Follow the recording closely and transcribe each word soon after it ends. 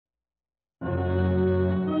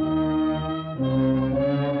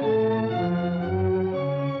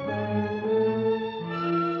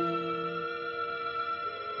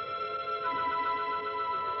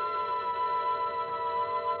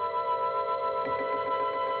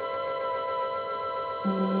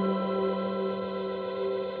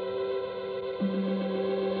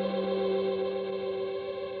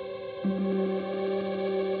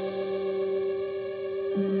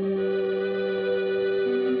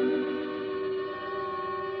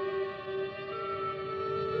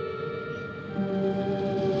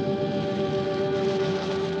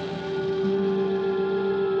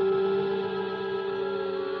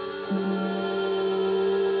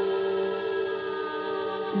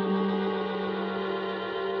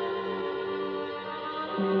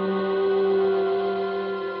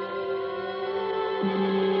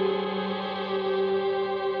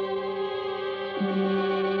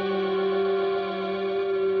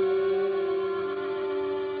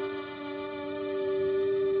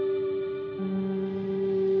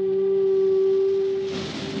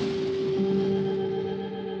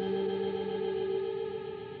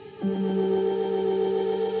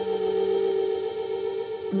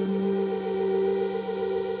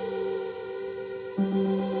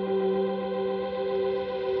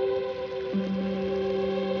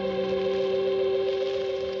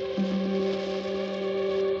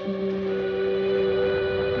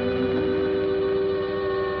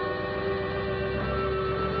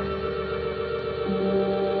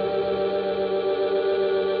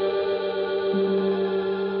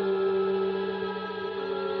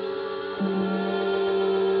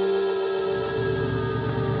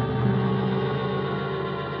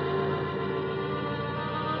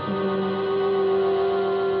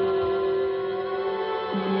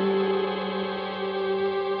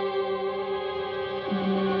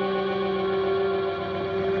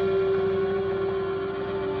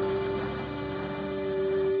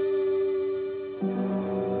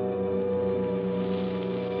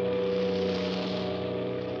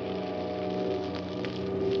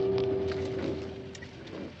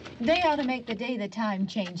They ought to make the day the time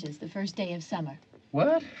changes, the first day of summer.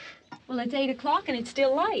 What? Well, it's 8 o'clock and it's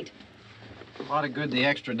still light. A lot of good the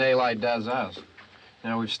extra daylight does us.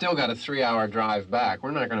 Now, we've still got a 3-hour drive back.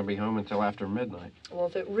 We're not going to be home until after midnight. Well,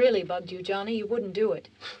 if it really bugged you, Johnny, you wouldn't do it.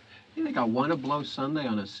 You think I want to blow Sunday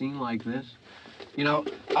on a scene like this? You know,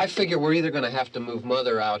 I figure we're either going to have to move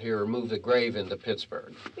Mother out here or move the grave into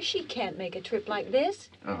Pittsburgh. She can't make a trip like this.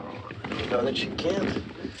 Oh, you know that she can't.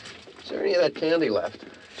 Is there any of that candy left?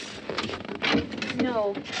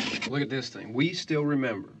 No. Look at this thing. We still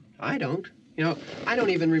remember. I don't. You know, I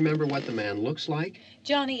don't even remember what the man looks like.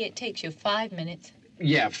 Johnny, it takes you 5 minutes.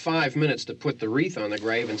 Yeah, 5 minutes to put the wreath on the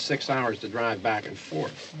grave and 6 hours to drive back and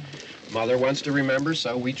forth. Mother wants to remember,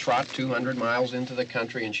 so we trot 200 miles into the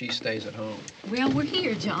country and she stays at home. Well, we're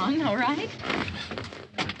here, John, all right?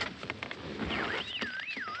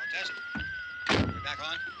 Tess, we're back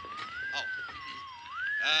on? Oh.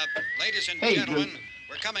 Ladies and gentlemen,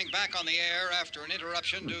 we're coming back on the air after an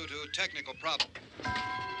interruption due to technical problem.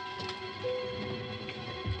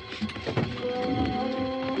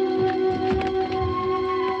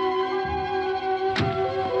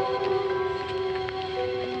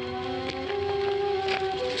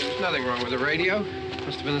 There's nothing wrong with the radio.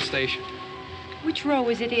 Must have been the station. Which row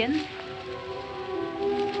is it in?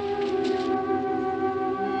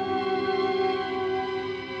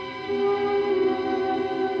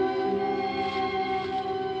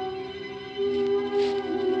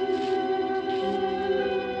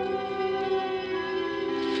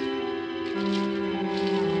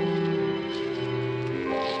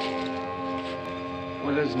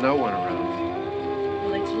 Well, there's no one around.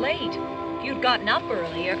 Well, it's late. If you'd gotten up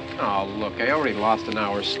earlier. Oh, look, I already lost an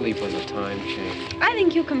hour's sleep on the time change. I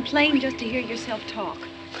think you complain just to hear yourself talk.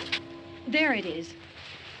 There it is.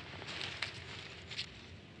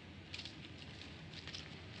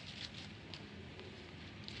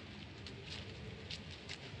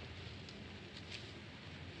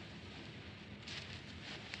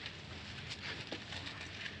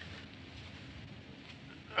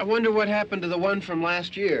 I wonder what happened to the one from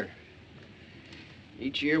last year.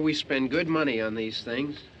 Each year we spend good money on these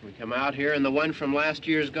things. We come out here and the one from last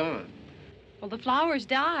year's gone. Well, the flowers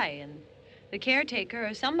die, and the caretaker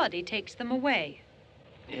or somebody takes them away.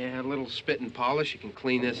 Yeah, a little spit and polish. You can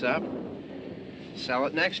clean this up. Sell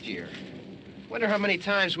it next year. Wonder how many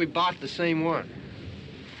times we bought the same one.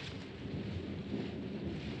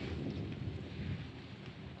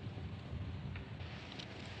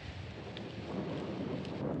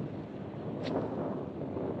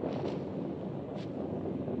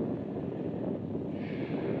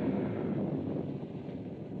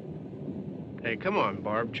 Hey, come on,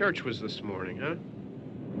 Barb. Church was this morning, huh?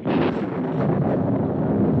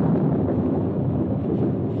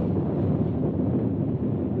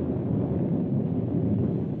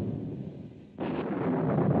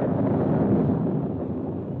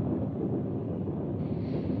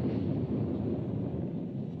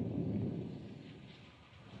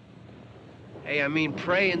 Hey, I mean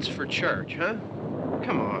praying's for church, huh?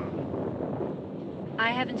 Come on. I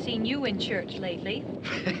haven't seen you in church lately.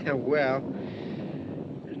 Well,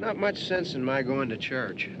 there's not much sense in my going to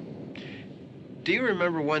church. Do you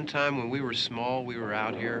remember one time when we were small, we were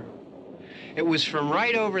out here? It was from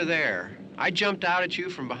right over there. I jumped out at you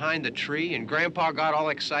from behind the tree, and Grandpa got all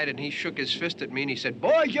excited, and he shook his fist at me, and he said,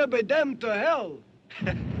 "Boy, you be damned to hell."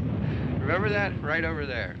 Remember that? Right over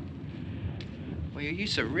there. Well, you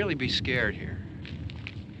used to really be scared here.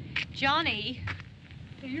 Johnny.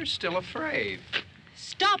 You're still afraid.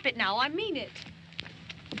 Stop it now. I mean it.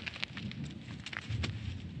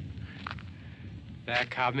 They're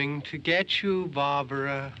coming to get you,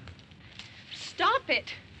 Barbara. Stop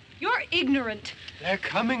it. You're ignorant. They're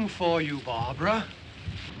coming for you, Barbara.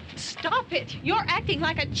 Stop it. You're acting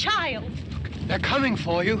like a child. They're coming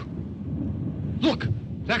for you. Look,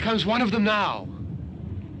 there comes one of them now.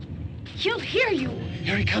 He'll hear you.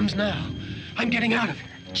 Here he comes now. I'm getting out of here.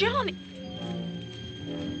 Johnny.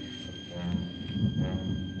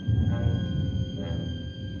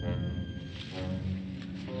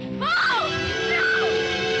 Oh! No!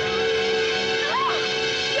 No!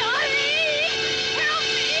 Johnny!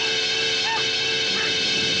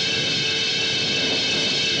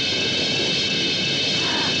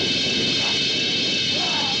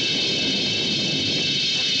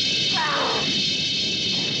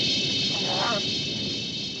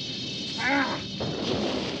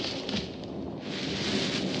 Help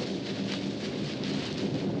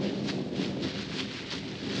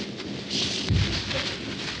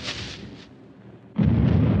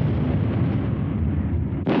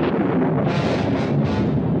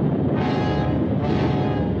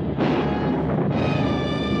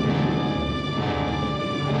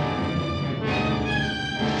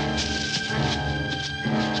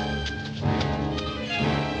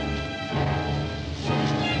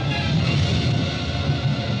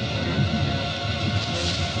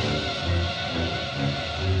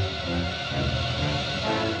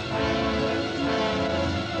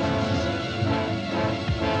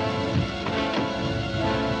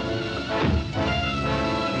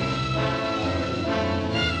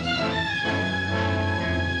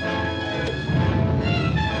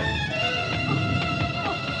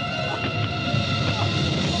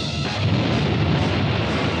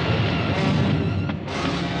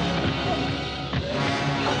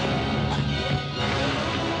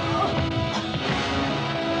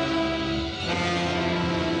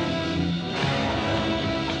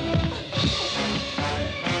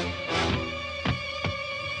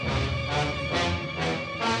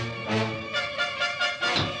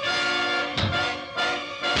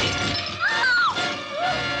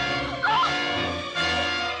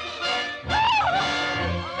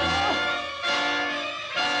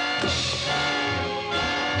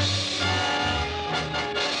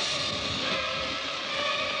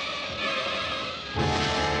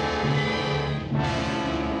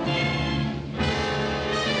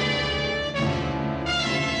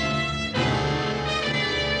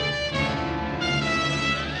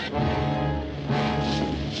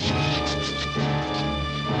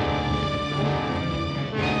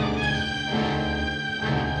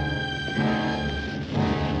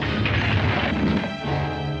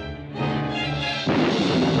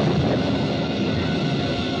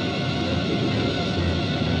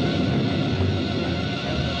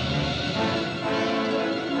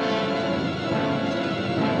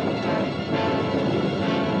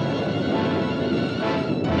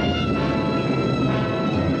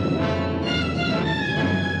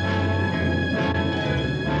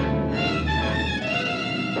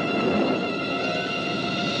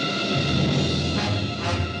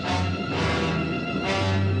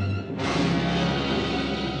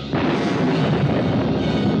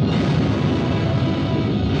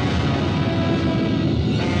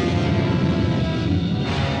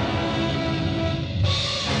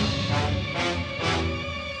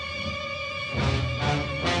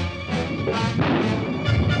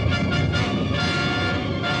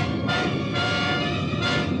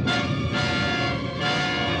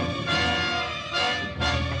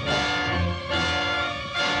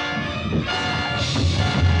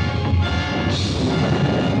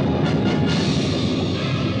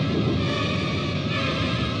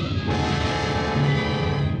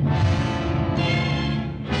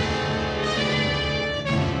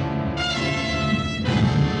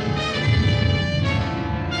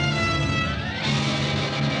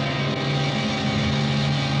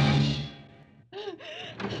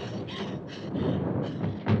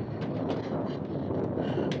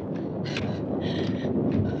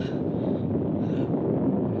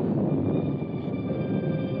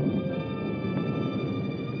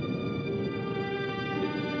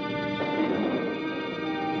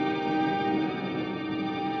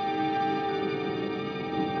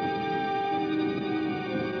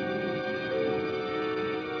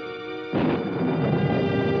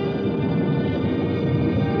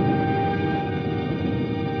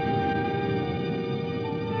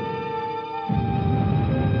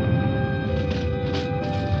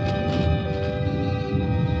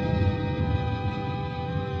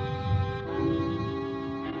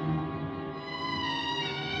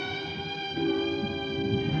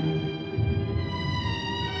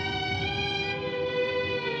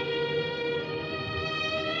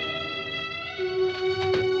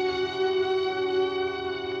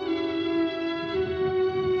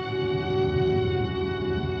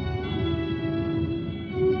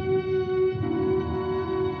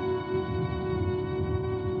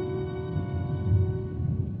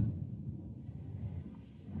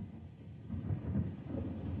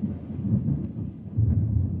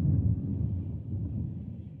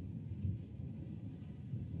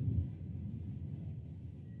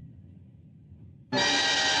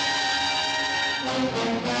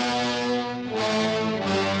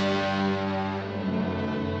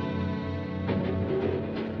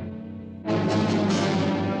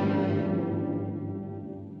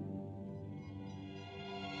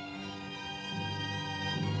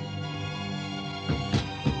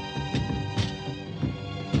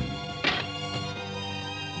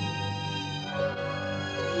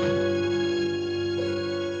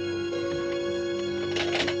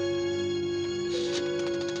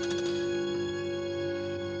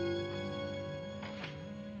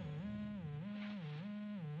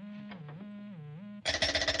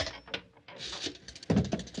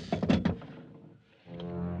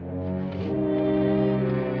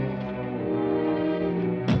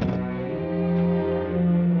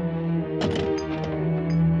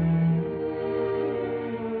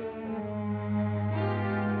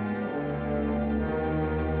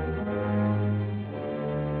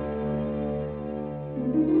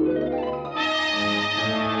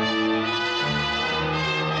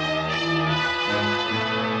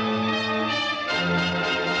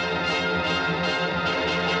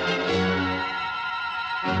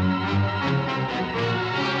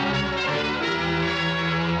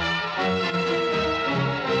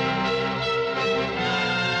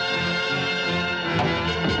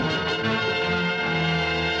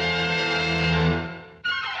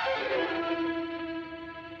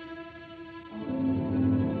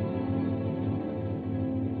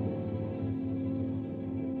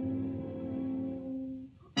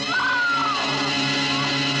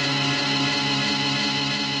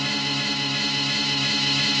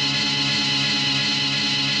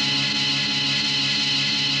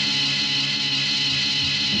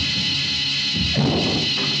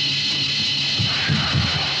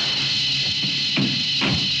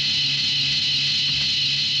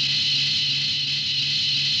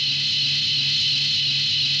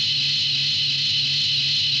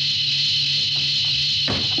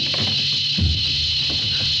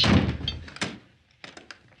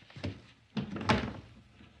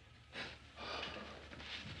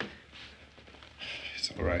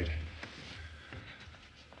All right.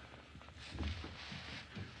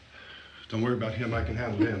 Don't worry about him. I can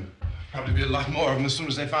handle him. Probably be a lot more of them as soon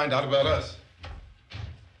as they find out about us.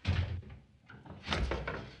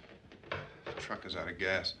 The truck is out of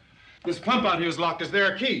gas. This pump out here is locked. Is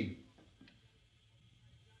there a key?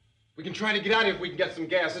 We can try to get out of here if we can get some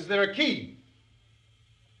gas. Is there a key?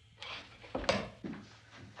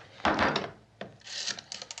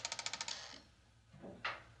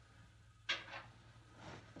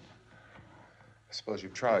 I suppose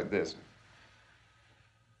you've tried this.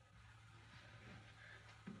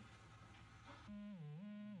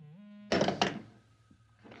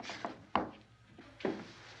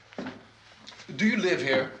 Do you live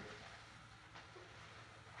here?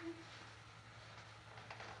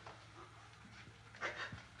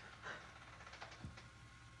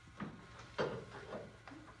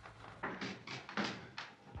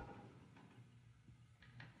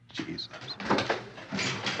 Jesus.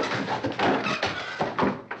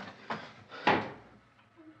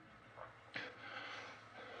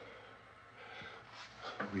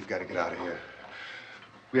 We've got to get out of here.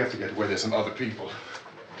 We have to get to where there's some other people.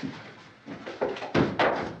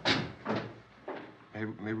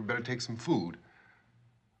 Maybe we better take some food.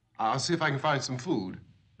 I'll see if I can find some food.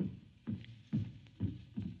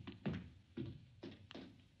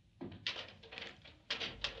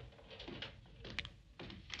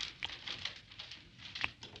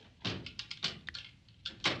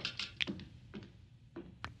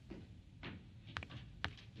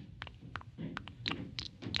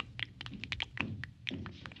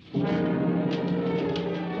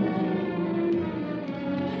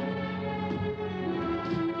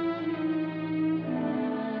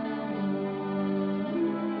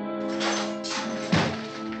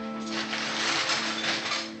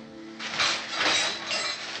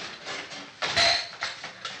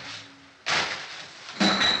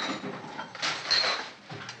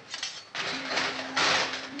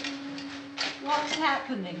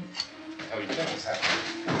 Happening? Oh, you think it's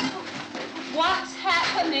happening? What's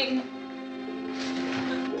happening?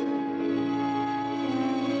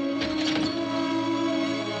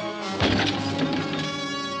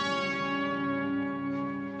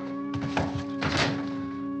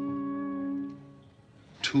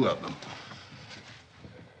 Two of them.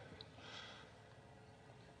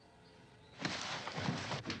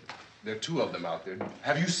 There are two of them out there.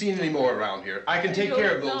 Have you seen any more around here? I can take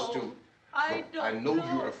care of those two. I know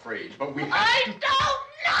you're afraid, but we have I to... don't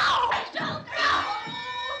know! I don't know!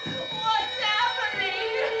 What's happening?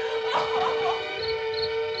 Oh.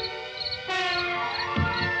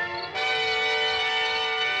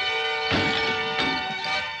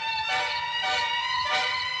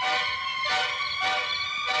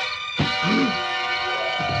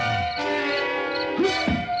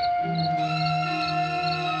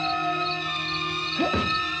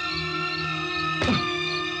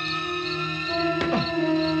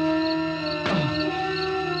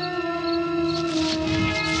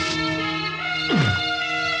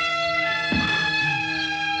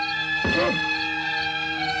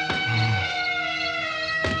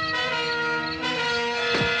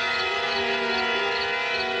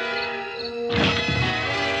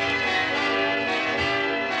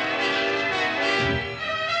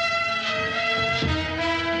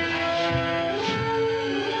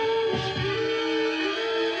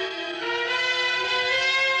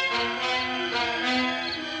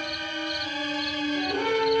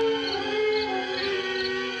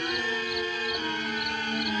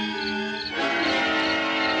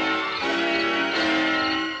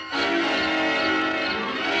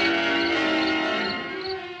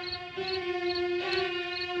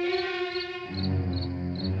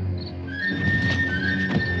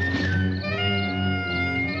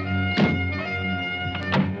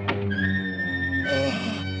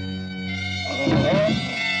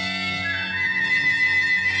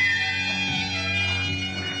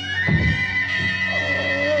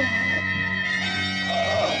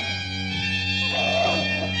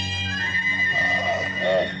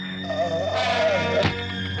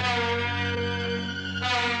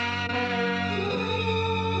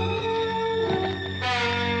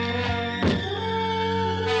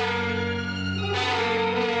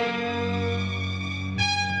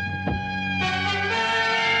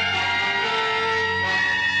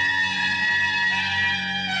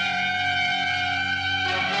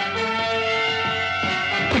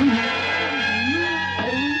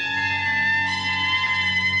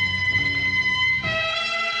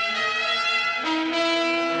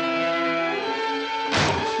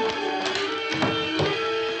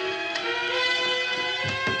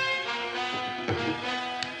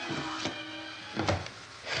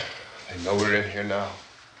 So we're in here now.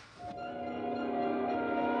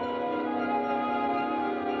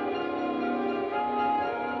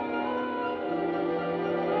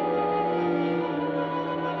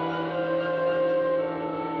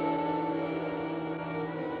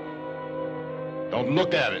 Don't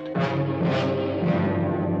look at it.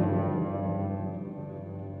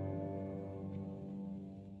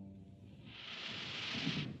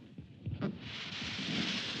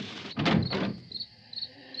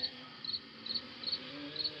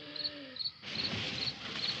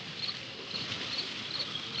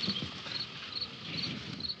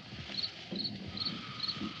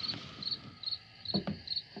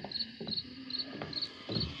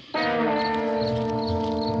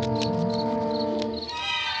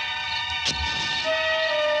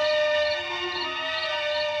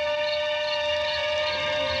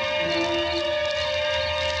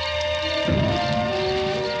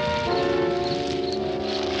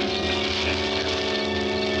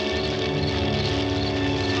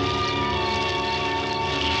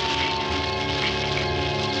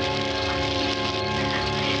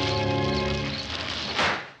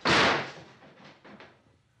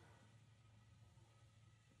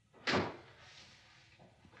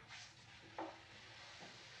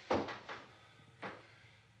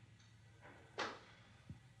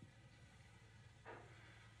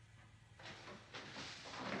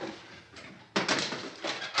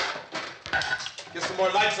 Get some more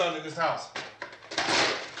lights on in this house.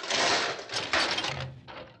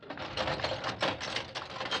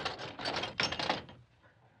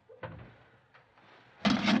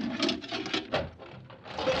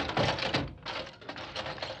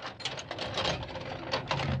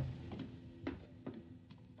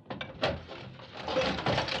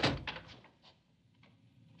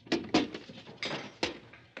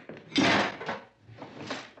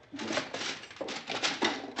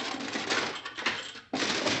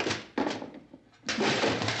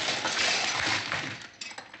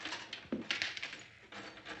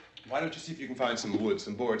 Why don't you see if you can find some wood,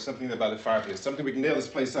 some boards, something there by the fireplace, something we can nail this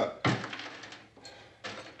place up.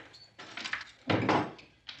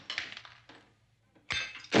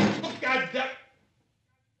 Oh, God damn!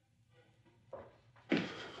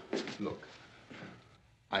 Look,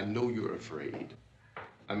 I know you're afraid.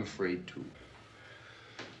 I'm afraid too.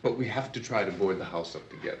 But we have to try to board the house up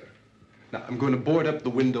together. Now, I'm going to board up the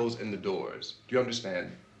windows and the doors. Do you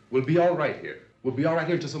understand? We'll be all right here. We'll be all right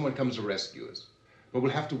here until someone comes to rescue us. But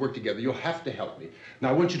we'll have to work together. You'll have to help me.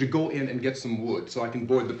 Now, I want you to go in and get some wood so I can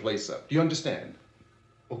board the place up. Do you understand?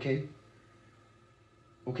 Okay?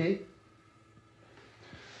 Okay?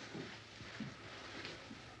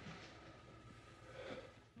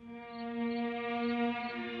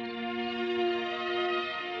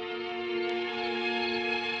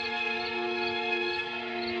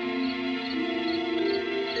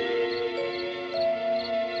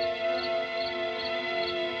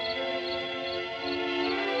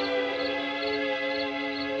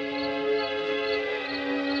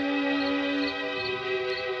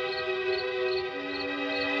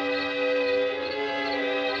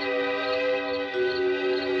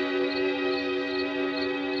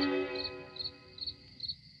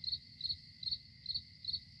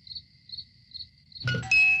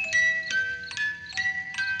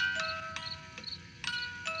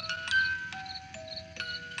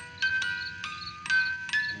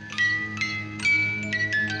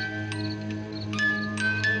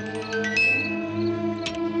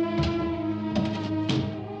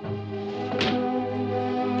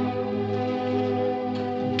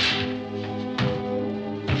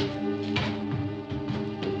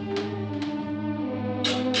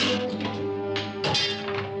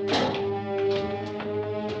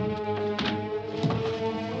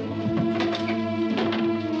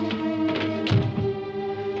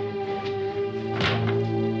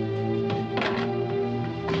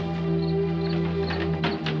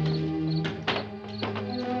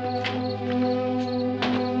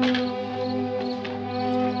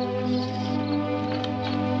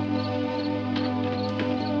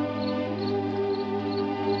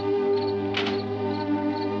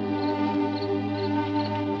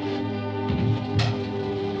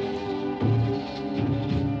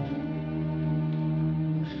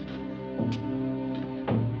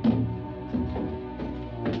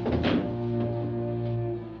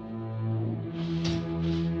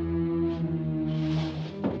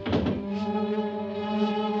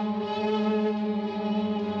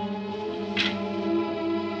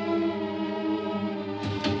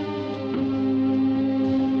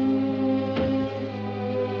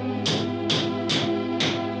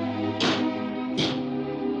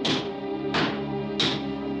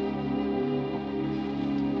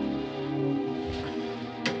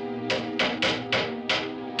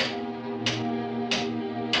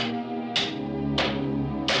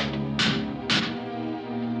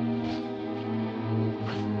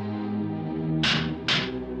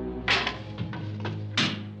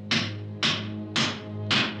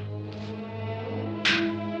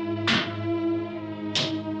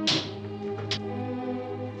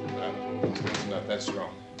 It's not that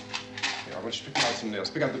strong. Here, I want you to pick out some nails.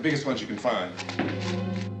 Pick out the biggest ones you can find.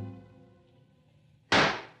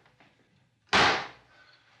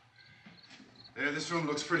 There, this room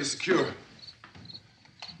looks pretty secure.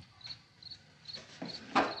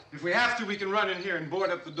 If we have to, we can run in here and board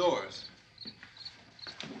up the doors.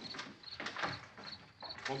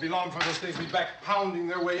 Won't be long before those things will be back pounding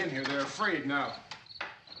their way in here. They're afraid now.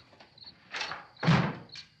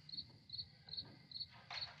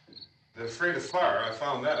 They're afraid of fire. I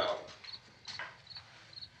found that out.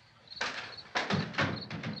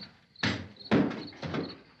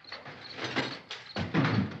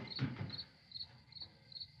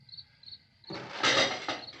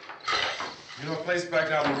 You know a place back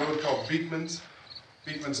down the road called Beekman's?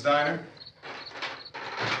 Beekman's Diner?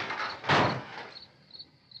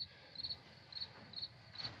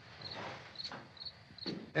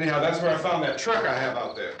 Anyhow, that's where I found that truck I have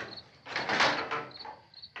out there.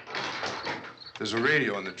 There's a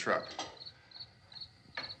radio in the truck.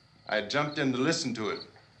 I jumped in to listen to it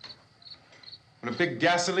when a big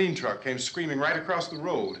gasoline truck came screaming right across the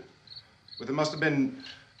road. But there must have been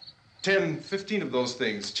 10, 15 of those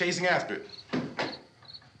things chasing after it,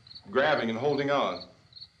 grabbing and holding on.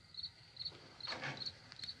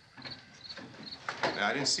 Now,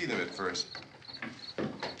 I didn't see them at first.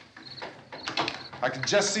 I could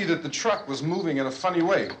just see that the truck was moving in a funny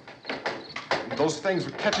way. And those things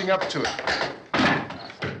were catching up to it.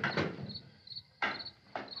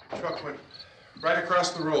 The truck went right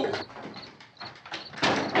across the road.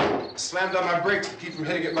 Slammed on my brakes to keep from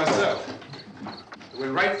hitting it myself. It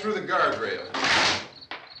went right through the guardrail.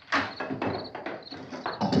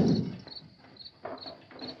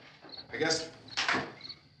 I guess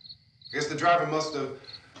the driver must have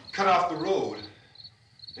cut off the road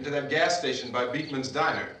into that gas station by Beekman's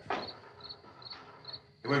Diner.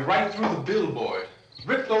 It went right through the billboard,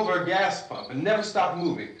 ripped over a gas pump, and never stopped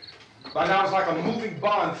moving. By now, it's like a moving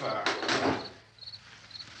bonfire.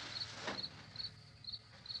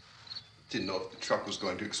 Didn't know if the truck was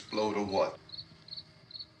going to explode or what.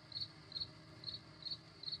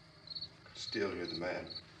 Could still hear the man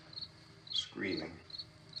screaming.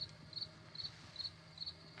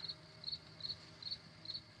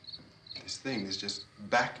 This thing is just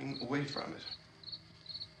backing away from it.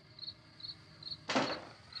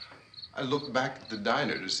 I looked back at the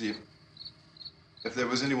diner to see if there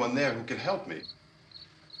was anyone there who could help me.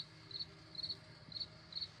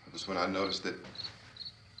 It was when I noticed that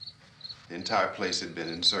the entire place had been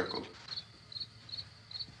encircled.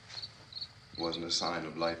 There wasn't a sign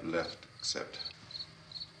of life left except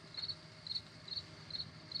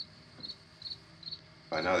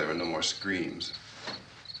by now there were no more screams.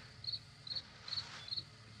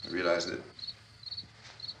 I realized that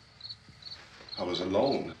I was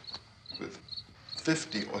alone with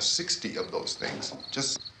 50 or 60 of those things,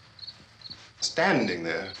 just standing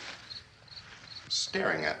there,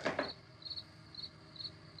 staring at me.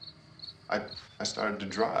 I started to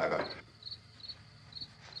drive. I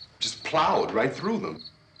just plowed right through them.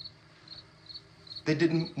 They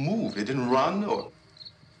didn't move. They didn't run or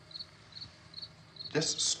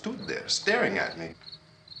just stood there, staring at me.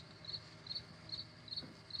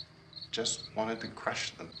 Just wanted to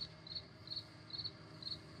crush them.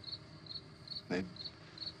 They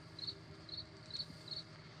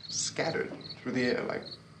scattered through the air like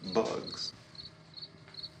bugs.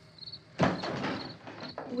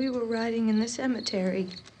 We were riding in the cemetery,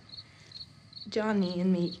 Johnny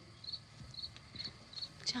and me.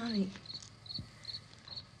 Johnny.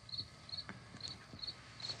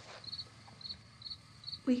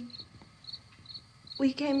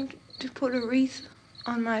 We came to put a wreath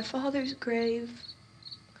on my father's grave.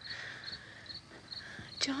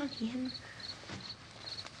 Johnny,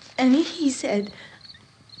 and he said,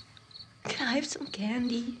 "Can I have some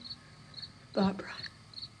candy, Barbra?"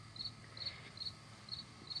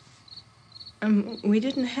 We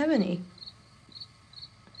didn't have any.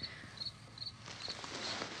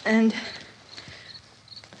 And,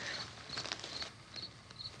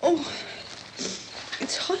 oh,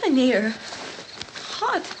 it's hot in here.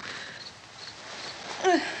 Hot.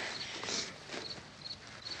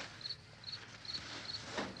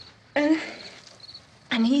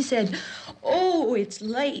 And he said, "Oh, it's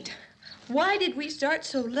late. Why did we start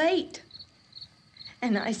so late?"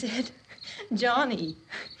 And I said, "Johnny,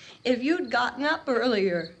 if you'd gotten up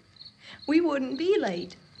earlier, we wouldn't be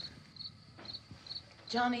late."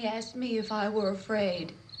 Johnny asked me if I were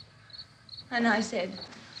afraid. And I said,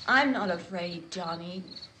 "I'm not afraid, Johnny."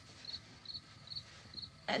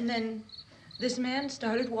 And then this man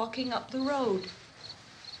started walking up the road.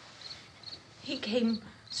 He came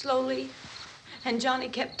slowly And Johnny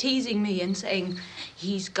kept teasing me and saying,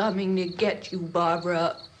 "He's coming to get you,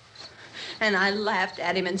 Barbara." And I laughed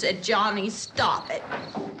at him and said, "Johnny, stop it."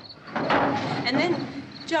 And then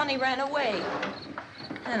Johnny ran away.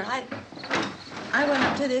 And I went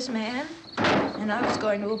up to this man, and I was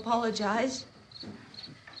going to apologize.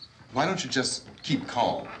 Why don't you just keep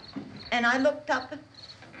calm? And I looked up,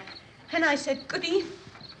 and I said, "Goody."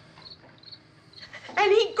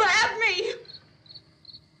 And he grabbed me.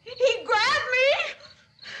 He grabbed me,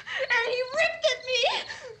 and he ripped at me.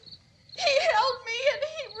 He held me, and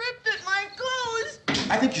he ripped at my clothes.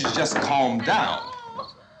 I think you should just calm down.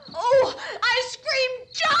 Oh, I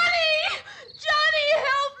screamed, "Johnny! Johnny,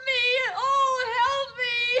 help me! Oh, help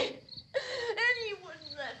me!" And he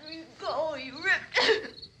wouldn't let me go. He ripped.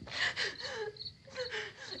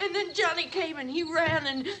 And then Johnny came, and he ran,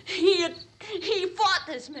 and he fought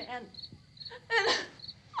this man. And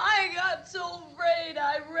I got so afraid.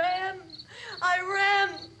 I ran.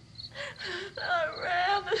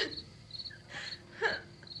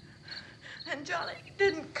 And Johnny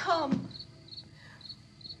didn't come.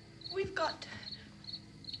 We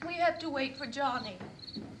have to wait for Johnny.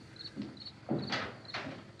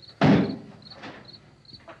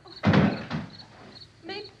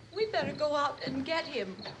 Maybe we better go out and get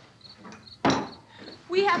him.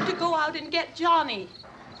 We have to go out and get Johnny.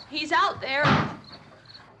 He's out there.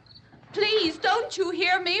 Please, don't you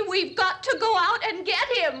hear me? We've got to go out and get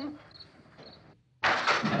him.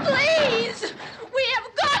 Please! We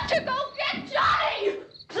have got to go get Johnny!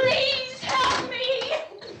 Please help me!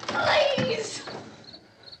 Please!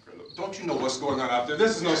 Don't you know what's going on out there?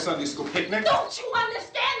 This is no Sunday school picnic. Don't you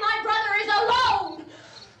understand? My brother is alone!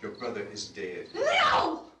 Your brother is dead.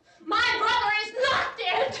 No! My brother is not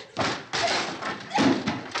dead!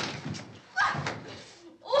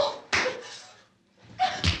 Oh.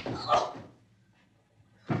 Oh.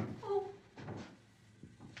 Oh.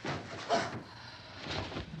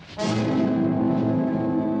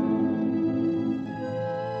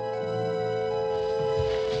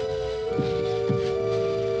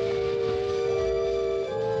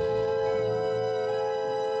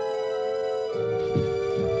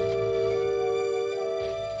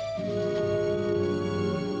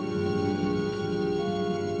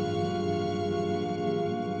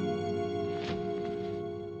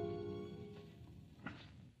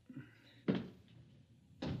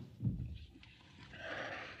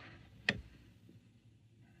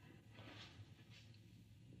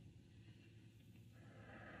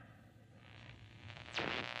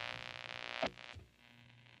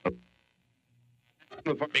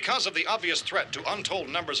 Because of the obvious threat to untold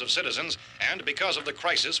numbers of citizens, and because of the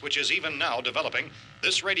crisis which is even now developing,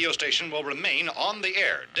 this radio station will remain on the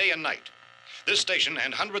air day and night. This station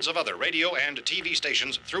and hundreds of other radio and TV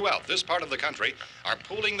stations throughout this part of the country are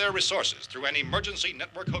pooling their resources through an emergency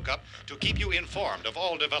network hookup to keep you informed of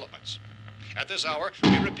all developments. At this hour,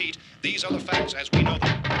 we repeat, these are the facts as we know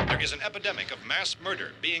them. There is an epidemic of mass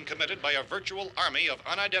murder being committed by a virtual army of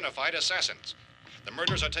unidentified assassins. The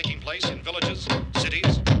murders are taking place in villages,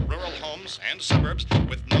 cities, rural homes, and suburbs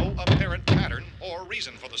with no apparent pattern or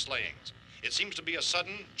reason for the slayings. It seems to be a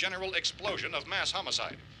sudden, general explosion of mass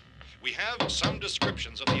homicide. We have some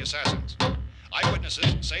descriptions of the assassins.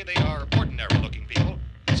 Eyewitnesses say they are ordinary-looking people.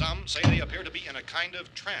 Some say they appear to be in a kind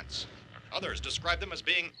of trance. Others describe them as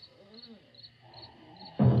being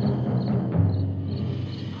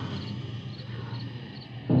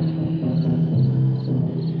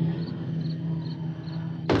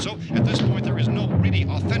So, at this point, there is no really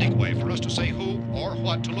authentic way for us to say who or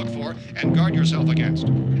what to look for and guard yourself against.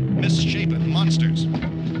 Misshapen monsters.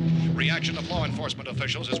 Reaction of law enforcement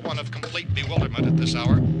officials is one of complete bewilderment at this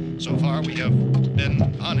hour. So far, we have been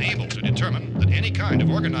unable to determine that any kind of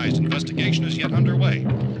organized investigation is yet underway.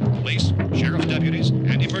 Police, sheriff's deputies,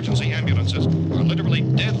 and emergency ambulances are literally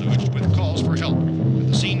deluged with calls for help.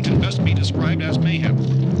 The scene can best be described as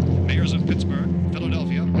mayhem. Mayors of Pittsburgh,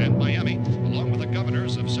 Philadelphia, and Miami, along with the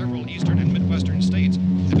governors of several eastern and midwestern states,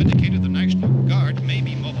 have indicated the National Guard may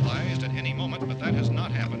be mobilized at any moment, but that has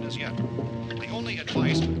not happened as yet. The only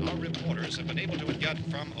advice our reporters have been able to get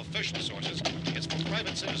from official sources is for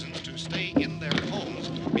private citizens to stay in their homes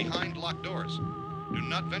behind locked doors. Do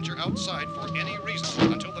not venture outside for any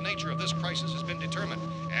reason until the nature of this crisis has been determined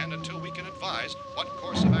and until we can advise what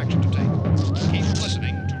course of action to take. Keep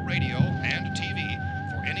listening to radio and TV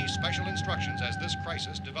for any special instructions as this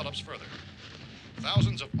crisis develops further.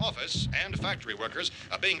 Thousands of office and factory workers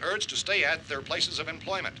are being urged to stay at their places of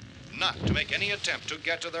employment, not to make any attempt to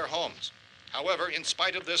get to their homes. However, in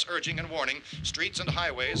spite of this urging and warning, streets and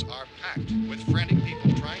highways are packed with frantic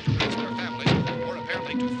people trying to reach their families or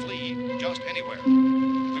apparently to flee just anywhere.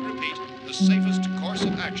 We repeat, the the safest course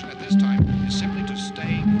of action at this time is simply to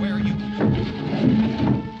stay where you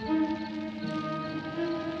are.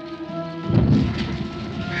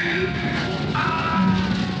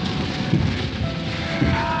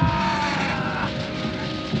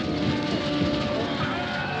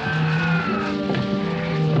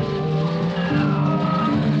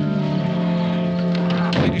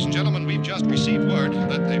 Ladies and gentlemen, we've just received word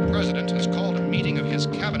that the President has called a meeting of his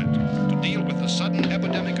cabinet to deal with the sudden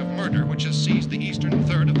epidemic of murder which has seized the eastern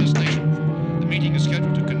third of this nation. The meeting is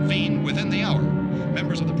scheduled to convene within the hour.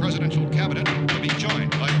 Members of the presidential cabinet will be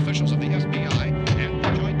joined by officials of the FBI and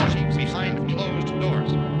the Joint Chiefs behind closed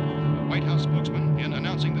doors. The White House spokesman, in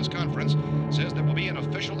announcing this conference, says there will be an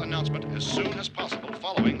official announcement as soon as possible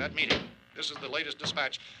following that meeting. This is the latest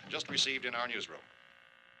dispatch just received in our newsroom.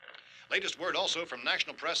 Latest word also from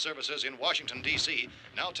National Press Services in Washington, D.C.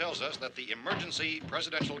 now tells us that the emergency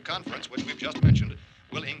presidential conference, which we've just mentioned,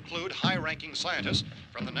 will include high-ranking scientists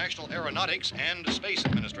from the National Aeronautics and Space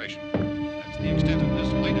Administration. That's the extent of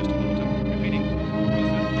this latest bulletin. Repeating,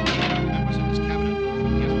 the President, members of his cabinet,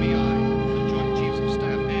 the FBI, the Joint Chiefs of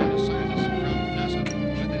Staff, and scientists from NASA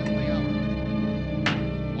within the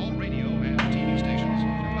hour. All radio and TV stations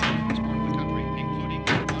throughout this part of the country, including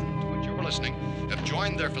the one to which you're listening, have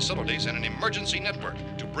joined their facilities in an emergency network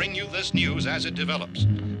to bring you this news as it develops.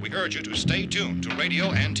 We urge you to stay tuned to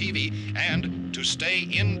radio and TV and to stay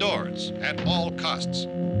indoors at all costs.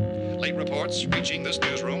 Late reports reaching this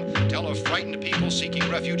newsroom tell of frightened people seeking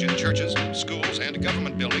refuge in churches, schools, and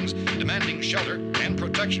government buildings, demanding shelter and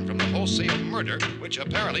protection from the wholesale murder which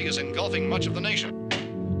apparently is engulfing much of the nation.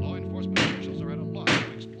 Law enforcement officials are at a loss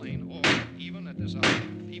to explain or, even at this hour,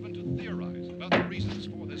 even to theorize about the reasons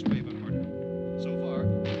for this wave of murder. So far,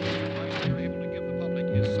 the advice we are able to give the public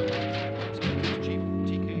is summary reports of Police Chief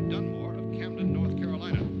T.K. Dunmore of Camden, North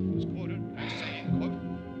Carolina, who's quoted as saying,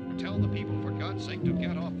 quote, "Tell the people, for God's sake, to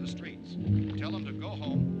get off the streets. Tell them to go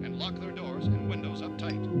home and lock their doors and windows up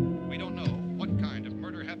tight. We don't know what kind of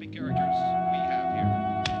murder-happy characters we have here."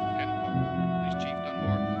 End quote. Police Chief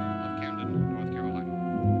Dunmore of Camden, North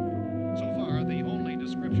Carolina. So far, the only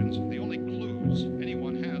descriptions, the only clues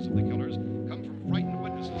anyone has of the killers come from frightened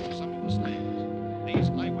witnesses to some of the slayings. These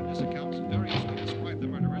eyewitness accounts variously describe the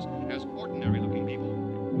murderers as ordinary-looking people,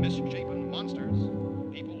 misshapen monsters,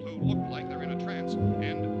 people who look like they're in a trance,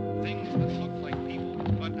 and things that look like people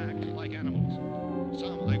but act like animals.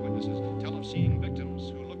 Some eyewitnesses tell of seeing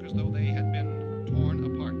victims who look as though they had been torn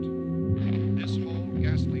apart. This whole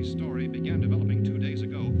ghastly story began developing 2 days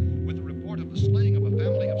ago with the report of the slaying of a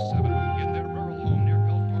family of 7 in their rural home near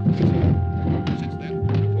Gulfport, Louisiana. Since then,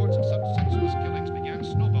 reports of such senseless killings began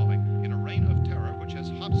snowballing in a reign of terror which has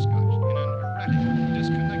hopscotched in an erratic,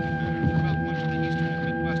 disconnected manner throughout much of the eastern and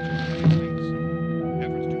midwestern United States.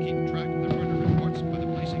 Efforts to keep track of the murder reports by the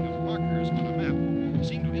placing of markers on a map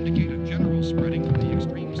seem to indicate a general spreading of the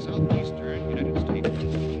extreme southeastern United States to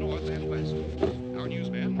the north and west. Our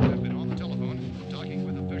newsmen have been on the telephone talking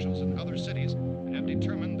with officials in other cities and have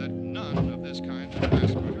determined that none of this kind of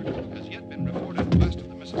mass murder has yet been reported west of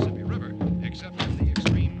the Mississippi River, except in the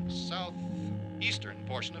extreme southeastern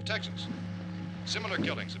portion of Texas. Similar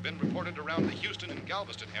killings have been reported around the Houston and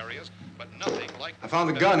Galveston areas, but nothing like... I found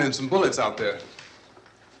a gun and some bullets out there.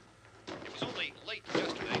 It was only late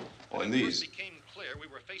yesterday Oh, and that it these. first became clear we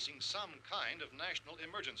were facing some kind of national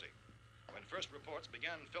emergency. When first reports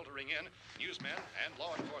began filtering in, newsmen and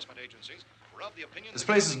law enforcement agencies were of the opinion This that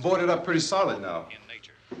place is killings boarded were up pretty solid now. in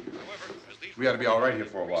nature. However, as these We ought to be all right here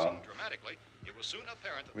reports for a while. increased dramatically, it was soon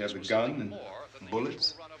apparent that We have this the was gun something and more than the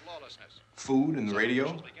bullets, usual run of lawlessness. food and the Some radio.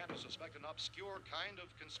 officials began to suspect an obscure kind of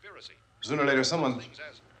conspiracy. Sooner or later, someone's Things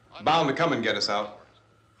as bound to come and get us out.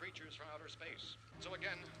 creatures from outer space. So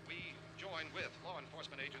again, we join with law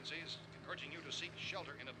enforcement agencies, urging you to seek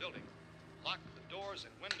shelter in a building. Lock the doors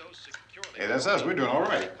and windows securely. Hey, that's us. We're doing all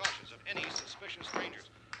right. Be cautious of any suspicious strangers.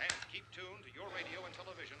 And keep tuned to your radio and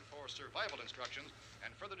television for survival instructions and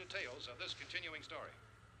further details of this continuing story.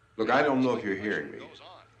 Look, I don't know if you're hearing me, Goes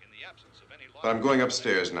on in the absence of any law. but I'm going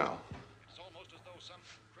upstairs now. It's almost as though some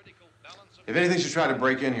critical balance of If anything should try to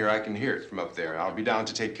break in here, I can hear it from up there. I'll be down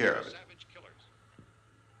to take care of it. savage killers.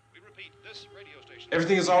 We repeat, this radio station.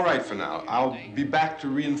 Everything is all right for now. I'll be back to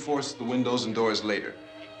reinforce the windows and doors later.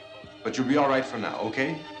 But you'll be all right for now,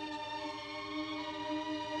 okay?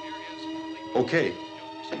 Okay.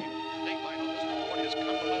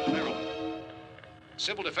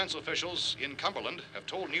 Civil defense officials in Cumberland have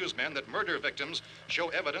told newsmen that murder victims show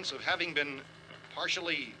evidence of having been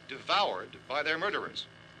partially devoured by their murderers.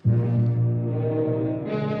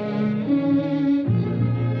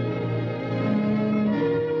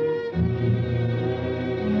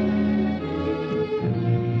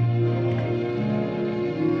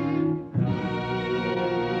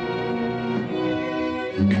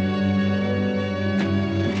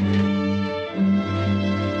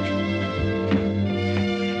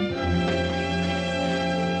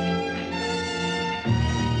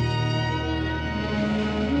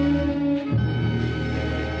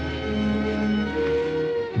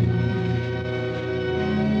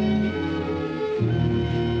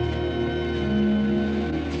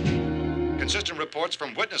 Inconsistent reports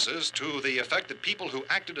from witnesses to the effect that people who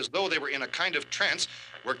acted as though they were in a kind of trance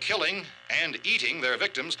were killing and eating their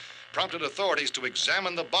victims prompted authorities to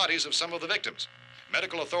examine the bodies of some of the victims.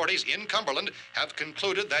 Medical authorities in Cumberland have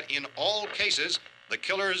concluded that in all cases, the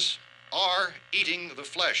killers are eating the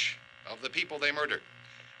flesh of the people they murdered.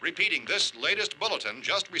 Repeating this latest bulletin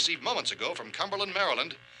just received moments ago from Cumberland,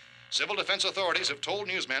 Maryland, civil defense authorities have told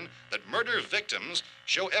newsmen that murder victims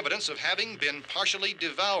show evidence of having been partially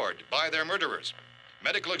devoured by their murderers.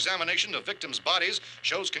 Medical examination of victims' bodies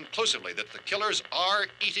shows conclusively that the killers are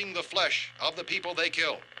eating the flesh of the people they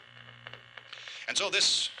kill. And so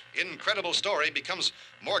this incredible story becomes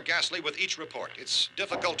more ghastly with each report. It's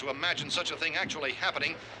difficult to imagine such a thing actually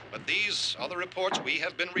happening, but these are the reports we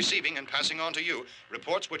have been receiving and passing on to you,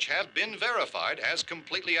 reports which have been verified as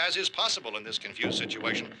completely as is possible in this confused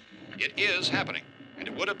situation. It is happening, and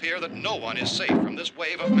it would appear that no one is safe from this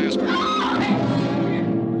wave of mass murder.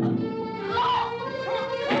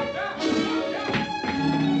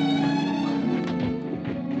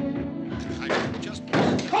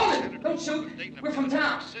 Don't shoot. We're from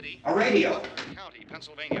town. A radio. County,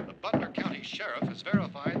 Pennsylvania. The Butler County Sheriff has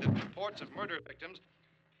verified that reports of murder victims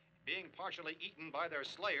being partially eaten by their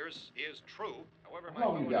slayers is true. However, How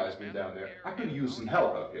long you guys been down there? I could use some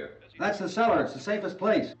help up here. That's the cellar. It's the safest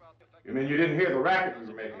place. You mean you didn't hear the racket we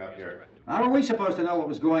were making up here? How are we supposed to know what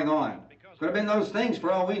was going on? Could have been those things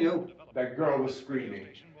for all we knew. That girl was screaming.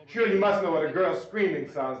 Sure, you must know what a girl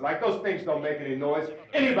screaming sounds like. Those things don't make any noise.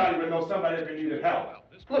 Anybody would know somebody ever needed help.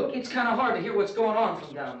 Look, it's kind of hard to hear what's going on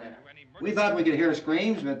from down there. We thought we could hear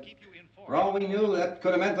screams, but for all we knew, that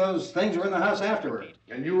could have meant those things were in the house afterward.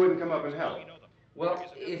 And you wouldn't come up and help? Well,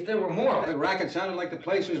 if there were more... The racket sounded like the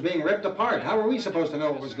place was being ripped apart. How were we supposed to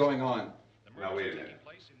know what was going on? Now, wait a minute.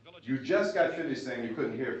 You just got finished saying you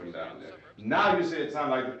couldn't hear from down there. Now you say it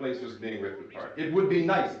sounded like the place was being ripped apart. It would be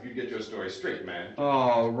nice if you get your story straight, man.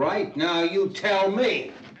 All right, now you tell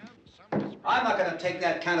me. I'm not going to take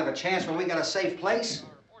that kind of a chance when we got a safe place.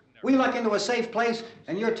 We luck into a safe place,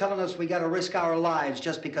 and you're telling us we got to risk our lives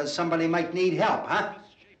just because somebody might need help, huh?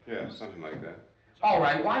 Yeah, something like that. All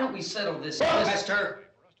right, why don't we settle this? Look, mister,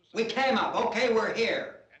 we came up. Okay, we're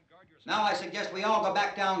here. Now I suggest we all go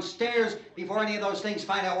back downstairs before any of those things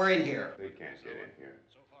find out we're in here. They can't get in here.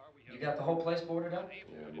 You got the whole place boarded up?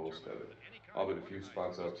 Yeah, most of it. All but a few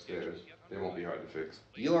spots upstairs. They won't be hard to fix.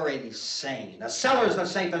 You're insane. The cellar's the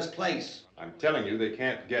safest place. I'm telling you, they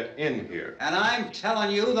can't get in here. And I'm telling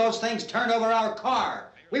you, those things turned over our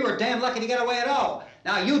car. We were damn lucky to get away at all.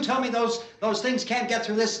 Now you tell me those things can't get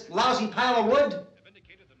through this lousy pile of wood?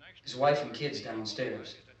 His wife and kids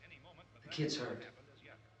downstairs. The kid's hurt.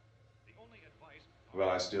 Well,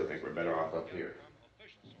 I still think we're better off up here.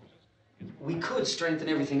 We could strengthen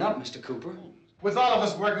everything up, Mr. Cooper. With all of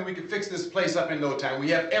us working, we could fix this place up in no time. We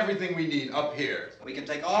have everything we need up here. We can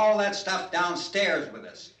take all that stuff downstairs with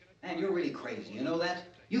us. Man, you're really crazy, you know that?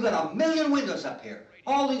 You got 1,000,000 windows up here.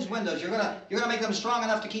 All these windows, you're gonna make them strong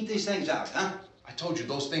enough to keep these things out, huh? I told you,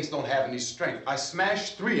 those things don't have any strength. I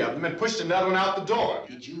smashed 3 of them and pushed another one out the door.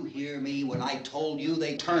 Did you hear me when I told you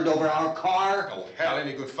they turned over our car? Oh, hell,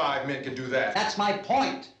 any good 5 men can do that. That's my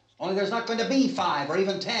point. Only there's not going to be 5 or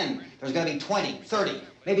even 10. There's going to be 20, 30,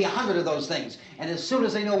 maybe 100 of those things. And as soon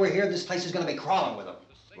as they know we're here, this place is going to be crawling with them.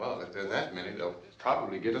 Well, if there are that many, they'll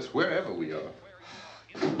probably get us wherever we are.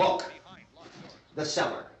 Look, the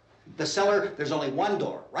cellar. The cellar, there's only one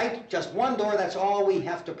door, right? Just one door, that's all we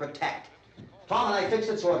have to protect. Tom and I fixed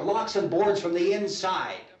it so it locks and boards from the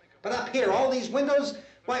inside. But up here, all these windows,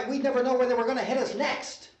 why, we'd never know where they were going to hit us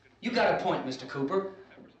next. You got a point, Mr. Cooper.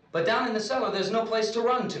 But down in the cellar, there's no place to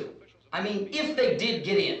run to. I mean, if they did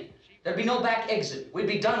get in, there'd be no back exit. We'd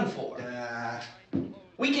be done for.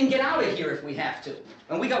 We can get out of here if we have to.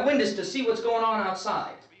 And we got windows to see what's going on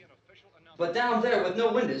outside. But down there with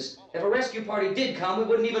no windows, if a rescue party did come, we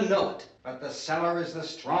wouldn't even know it. But the cellar is the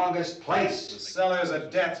strongest place. The cellar's a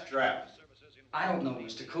death trap. I don't know,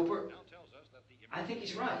 Mr. Cooper. I think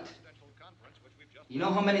he's right. You know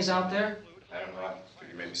how many's out there? I don't know. I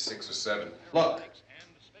figure maybe 6 or 7. Look,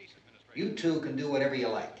 you two can do whatever you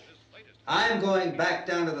like. I'm going back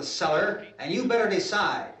down to the cellar, and you better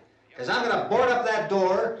decide. Because I'm going to board up that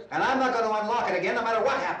door, and I'm not going to unlock it again no matter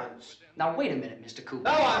what happens. Now, wait a minute, Mr. Cooper.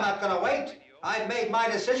 No, I'm not going to wait. I've made my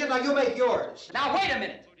decision, now you make yours. Now, wait a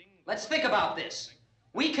minute. Let's think about this.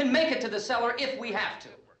 We can make it to the cellar if we have to.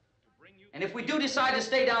 And if we do decide to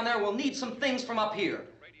stay down there, we'll need some things from up here.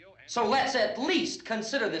 So let's at least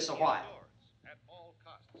consider this a while.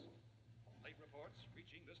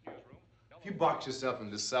 If you box yourself in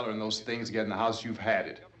this cellar and those things get in the house, you've had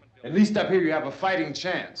it. At least up here you have a fighting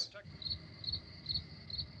chance.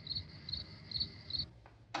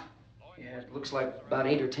 You had Looks like about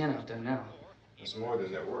 8 or 10 out there now. There's more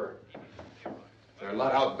than there were. There are a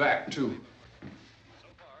lot out back, too.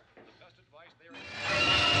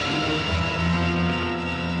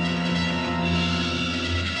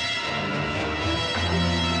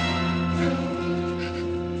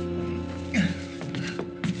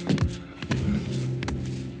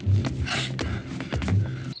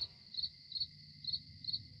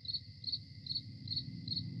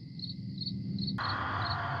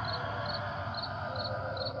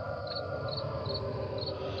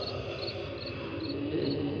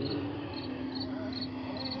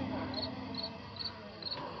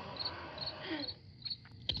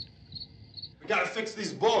 Gotta fix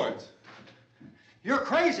these boards. You're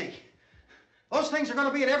crazy. Those things are going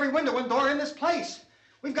to be at every window and door in this place.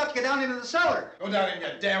 We've got to get down into the cellar. Go down in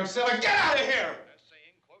your damn cellar. Get out of here!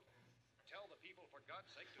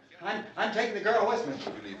 I'm taking the girl with me.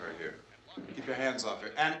 You leave her here. Keep your hands off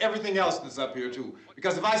her. And everything else that's up here, too.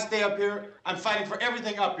 Because if I stay up here, I'm fighting for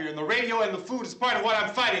everything up here. And the radio and the food is part of what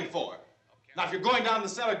I'm fighting for. Now, if you're going down the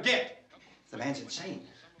cellar, get. The man's insane.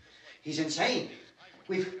 He's insane.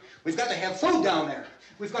 We've got to have food down there.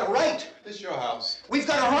 We've got a right. This is your house. We've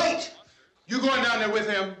got a right. You going down there with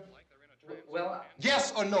him? Well,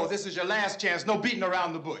 Yes or no? This is your last chance. No beating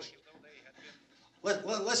around the bush.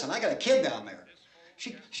 Listen, I got a kid down there.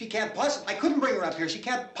 She can't possibly, I couldn't bring her up here. She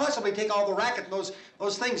can't possibly take all the racket and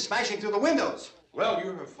those things smashing through the windows. Well,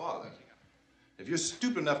 you're her father. If you're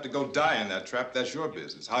stupid enough to go die in that trap, that's your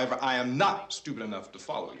business. However, I am not stupid enough to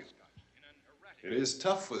follow you. It is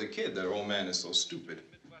tough for the kid that old man is so stupid.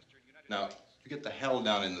 Now, you get the hell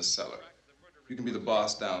down in the cellar. You can be the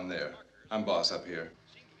boss down there. I'm boss up here.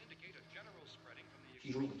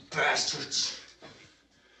 You bastards.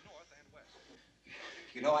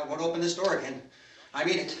 You know, I won't open this door again. I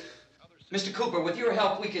mean it. Mr. Cooper, with your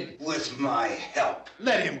help, we could... With my help.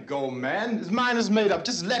 Let him go, man. His mind is made up.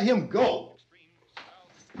 Just let him go.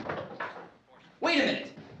 Wait a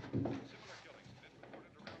minute.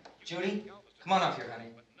 Judy, come on up here, honey.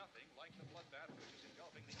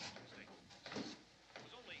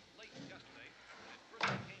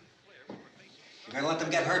 You're gonna let them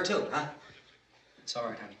get hurt too, huh? It's all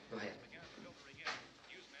right, honey. Go ahead.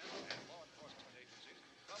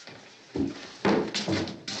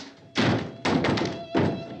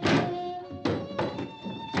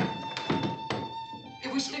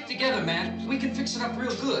 If we stick together, man, we can fix it up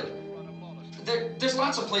real good. There's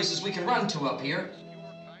lots of places we can run to up here.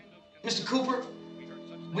 Mr. Cooper,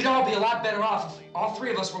 we'd all be a lot better off if all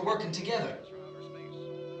three of us were working together.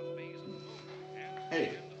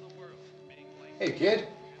 Hey. Hey, kid.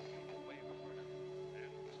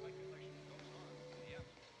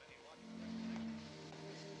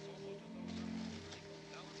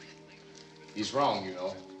 He's wrong, you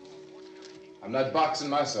know. I'm not boxing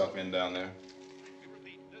myself in down there.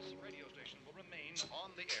 This radio station will remain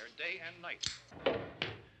on the air day and night.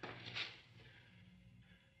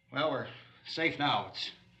 Well, we're safe now. It's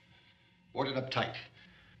boarded up tight.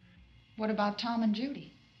 What about Tom and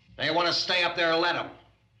Judy? They want to stay up there, let them.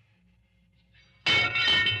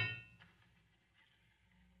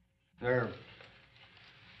 There are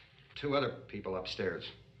two other people upstairs,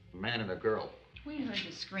 a man and a girl. We heard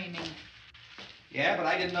the screaming. Yeah, but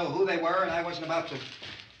I didn't know who they were, and I wasn't about to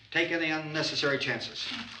take any unnecessary chances.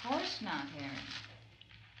 Of course not, Harry.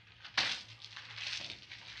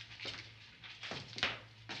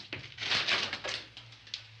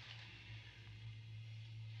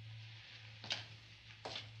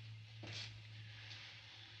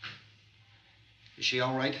 Is she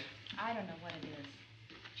all right? I don't know what it is.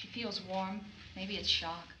 She feels warm. Maybe it's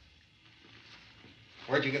shock.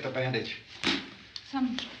 Where'd you get the bandage?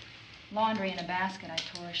 Some laundry in a basket. I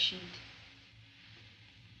tore a sheet.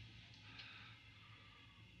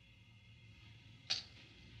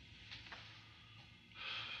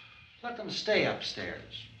 Let them stay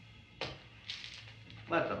upstairs.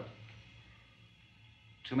 Let them.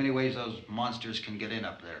 Too many ways those monsters can get in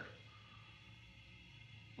up there.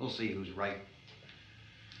 We'll see who's right.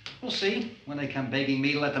 We'll see when they come begging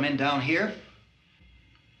me to let them in down here.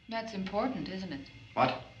 That's important, isn't it?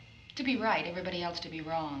 What? To be right, everybody else to be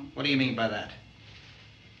wrong. What do you mean by that?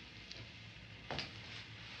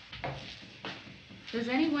 Does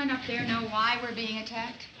anyone up there know why we're being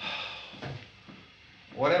attacked?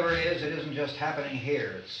 Whatever it isn't just happening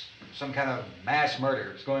here. It's some kind of mass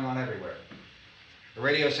murder. It's going on everywhere. The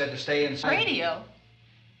radio said to stay inside. Radio?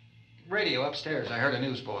 Radio upstairs. I heard a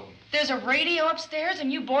news bulletin. There's a radio upstairs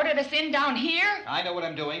and you boarded us in down here? I know what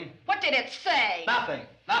I'm doing. What did it say? Nothing.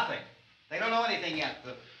 Nothing. They don't know anything yet.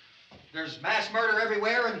 There's mass murder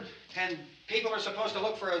everywhere, and people are supposed to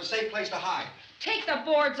look for a safe place to hide. Take the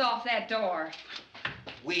boards off that door.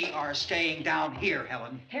 We are staying down here,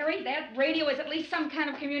 Helen. Harry, that radio is at least some kind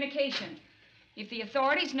of communication. If the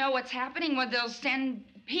authorities know what's happening, well, they'll send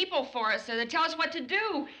people for us, so they'll tell us what to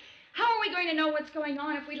do. How are we going to know what's going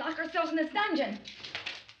on if we lock ourselves in this dungeon?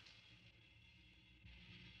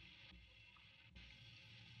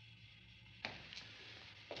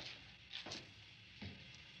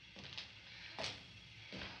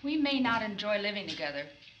 We may not enjoy living together,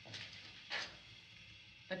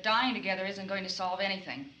 but dying together isn't going to solve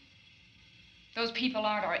anything. Those people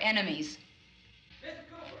aren't our enemies. Mr.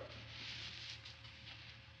 Cooper!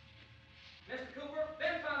 Mr. Cooper,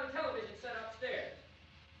 Ben found a television set upstairs.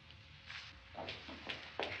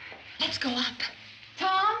 Let's go up.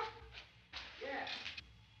 Tom? Yeah.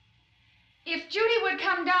 If Judy would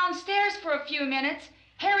come downstairs for a few minutes,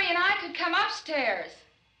 Harry and I could come upstairs.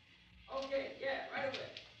 Okay, yeah, right away.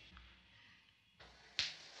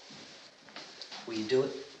 Will you do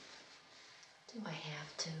it? Do I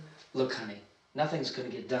have to? Look, honey, nothing's gonna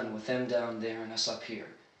get done with them down there and us up here.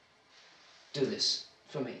 Do this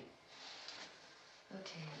for me.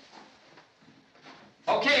 Okay.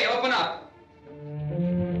 Okay, open up.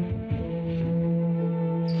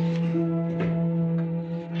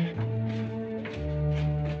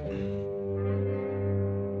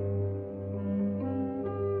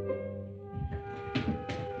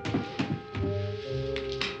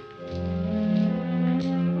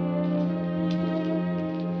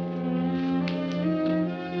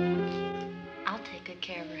 I'll take good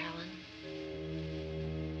care of her, Helen.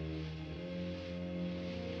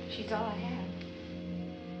 She's all I have.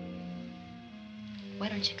 Why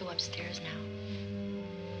don't you go upstairs now?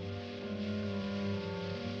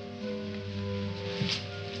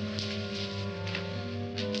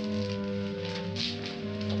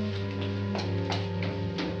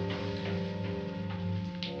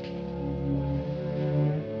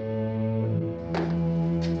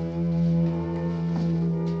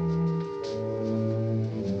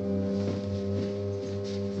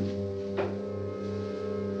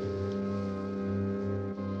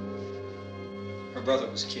 Her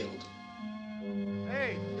brother was killed.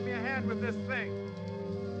 Hey, give me a hand with this thing.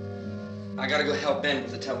 I gotta go help Ben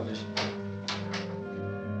with the television.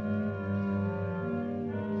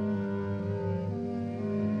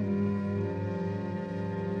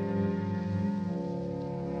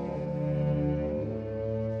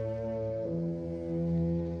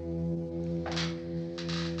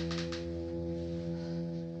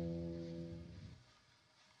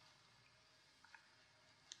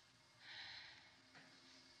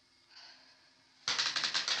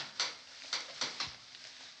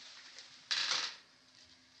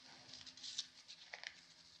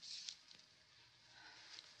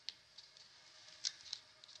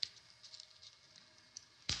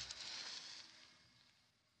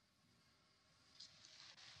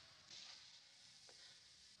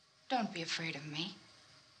 Don't be afraid of me.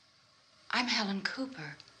 I'm Helen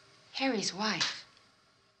Cooper, Harry's wife.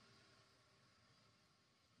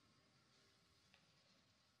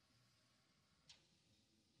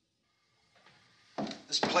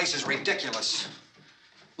 This place is ridiculous.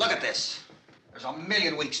 Look at this. There's a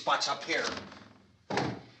million weak spots up here.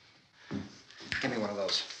 Give me one of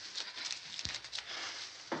those.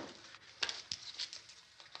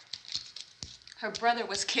 Her brother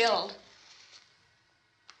was killed.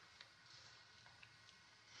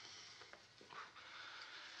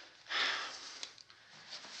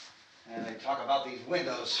 And they talk about these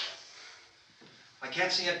windows. I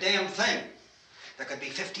can't see a damn thing. There could be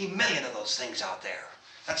 50 million of those things out there.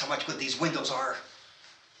 That's how much good these windows are.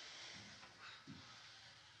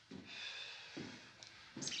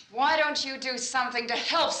 Why don't you do something to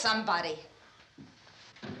help somebody?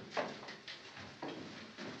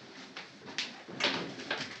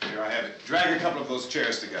 Here, I have it. Drag a couple of those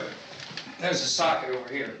chairs together. There's a socket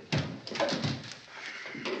over here.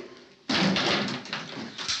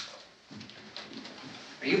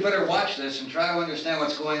 You better watch this and try to understand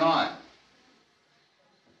what's going on.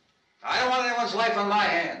 I don't want anyone's life on my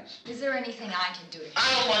hands. Is there anything I can do to help?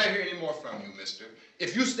 I don't want to hear any more from you, mister.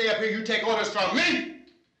 If you stay up here, you take orders from me.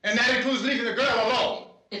 And that includes leaving the girl alone.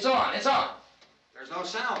 It's on, it's on. There's no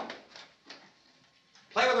sound.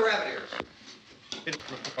 Play with the rabbit ears.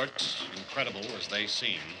 Reports, incredible as they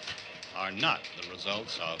seem, are not the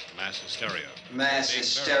results of mass hysteria. Mass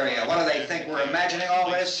hysteria. What do they think? We're imagining all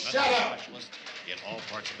this? Shut up! In all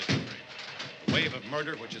parts of the country. The wave of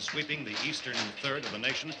murder which is sweeping the eastern third of the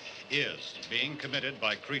nation is being committed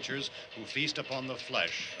by creatures who feast upon the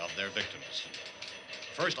flesh of their victims.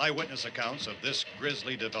 First eyewitness accounts of this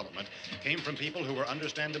grisly development came from people who were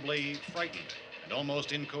understandably frightened and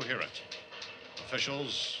almost incoherent.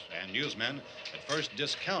 officials and newsmen at first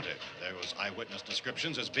discounted those eyewitness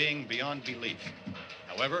descriptions as being beyond belief.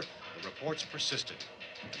 However, the reports persisted.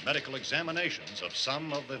 The medical examinations of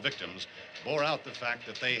some of the victims bore out the fact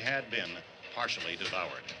that they had been partially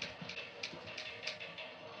devoured.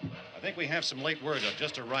 I think we have some late word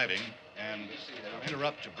just arriving, and I'll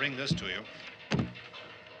interrupt to bring this to you.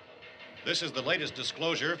 This is the latest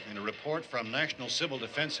disclosure in a report from National Civil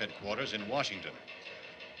Defense Headquarters in Washington.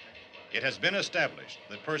 It has been established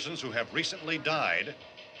that persons who have recently died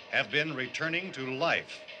have been returning to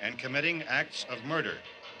life and committing acts of murder.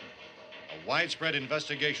 A widespread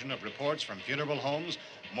investigation of reports from funeral homes,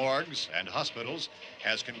 morgues, and hospitals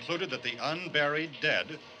has concluded that the unburied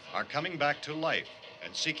dead are coming back to life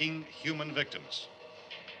and seeking human victims.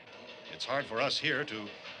 It's hard for us here to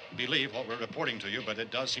believe what we're reporting to you, but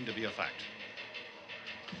it does seem to be a fact.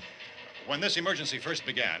 When this emergency first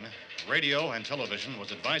began, radio and television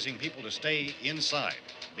was advising people to stay inside,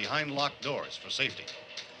 behind locked doors for safety.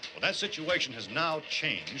 Well, that situation has now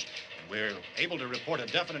changed, and we're able to report a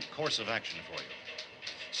definite course of action for you.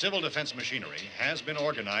 Civil defense machinery has been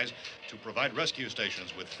organized to provide rescue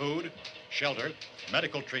stations with food, shelter,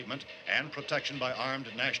 medical treatment, and protection by armed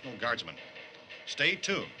National Guardsmen. Stay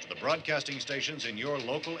tuned to the broadcasting stations in your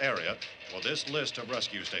local area for this list of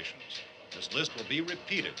rescue stations. This list will be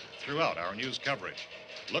repeated throughout our news coverage.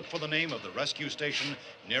 Look for the name of the rescue station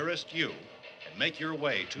nearest you and make your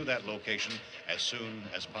way to that location as soon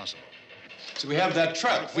as possible. So we have that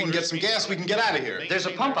truck. If we can get some gas, we can get out of here. There's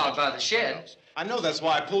a pump out by the shed. I know, that's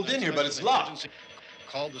why I pulled in here, but it's locked.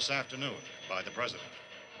 Called this afternoon by the president.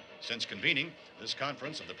 Since convening this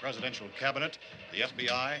conference of the presidential cabinet, the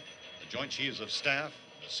FBI, the Joint Chiefs of Staff,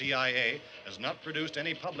 the CIA has not produced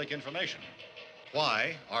any public information.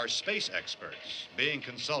 Why are space experts being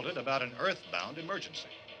consulted about an earthbound emergency?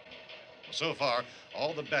 Well, so far,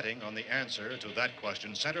 all the betting on the answer to that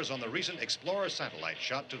question centers on the recent Explorer satellite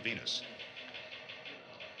shot to Venus.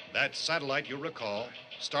 That satellite, you'll recall,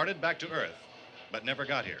 started back to Earth, but never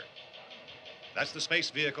got here. That's the space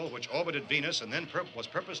vehicle which orbited Venus and then was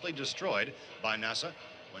purposely destroyed by NASA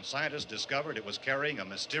when scientists discovered it was carrying a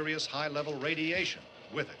mysterious high-level radiation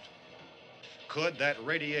with it. Could that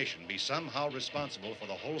radiation be somehow responsible for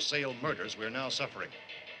the wholesale murders we're now suffering?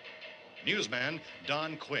 Newsman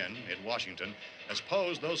Don Quinn in Washington has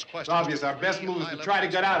posed those questions. It's obvious our best move is to try to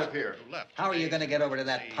get out of here. How are you going to get over to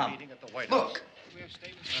that pump? Look!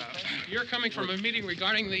 You're coming from a meeting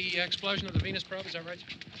regarding the explosion of the Venus probe, is that right?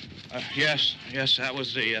 Yes, that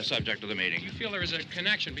was the subject of the meeting. Do you feel there is a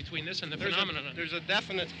connection between this and the phenomenon? There's a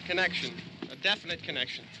definite connection.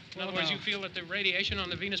 In other words, you feel that the radiation on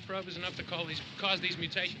the Venus probe is enough to cause these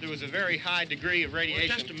mutations? There was a very high degree of radiation.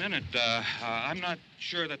 Well, just a minute. I'm not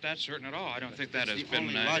sure that that's certain at all. I don't think that has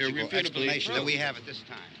been logical explanation that we have at this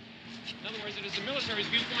time. In other words, it is the military's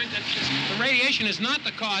viewpoint that the radiation is not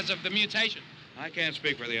the cause of the mutation. I can't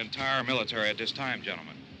speak for the entire military at this time,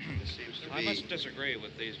 gentlemen. This seems to be... I must disagree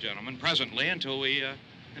with these gentlemen presently until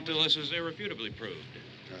this is irrefutably proved.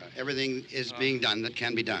 Everything is being done that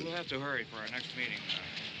can be done. We'll have to hurry for our next meeting.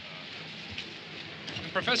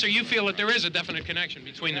 Professor, you feel that there is a definite connection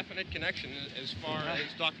between them? Definite connection as far as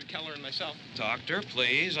Dr. Keller and myself. Doctor,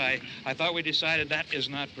 please. I thought we decided that is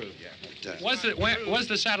not proved yet. But, was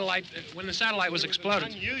the satellite, when the satellite was exploded?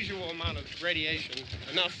 An unusual amount of radiation,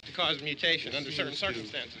 enough to cause mutation under certain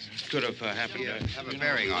circumstances. Could have happened. have a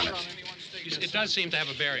bearing on it. It does seem to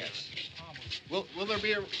have a bearing. Will there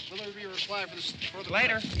be a reply for the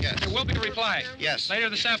Later? Yes. There will be a reply. Yes. Later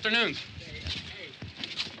this afternoon.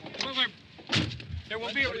 There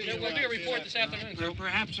will be a report this afternoon.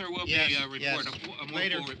 Perhaps there will be a report. Yes. A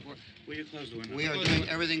Later. full report. Will you close the window? We are doing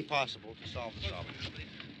everything possible to solve the problem.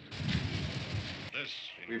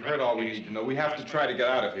 We've heard all we need to know. We have to try to get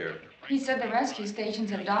out of here. He said the rescue stations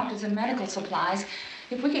have doctors and medical supplies.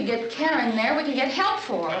 If we could get Karen there, we could get help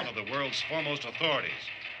for her. One of the world's foremost authorities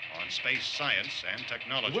on space science and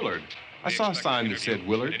technology. Willard. I saw a sign that said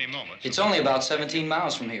Willard. It's only about 17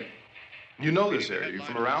 miles from here. You know this area. You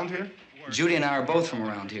from around here? Judy and I are both from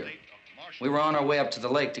around here. We were on our way up to the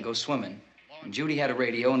lake to go swimming. And Judy had a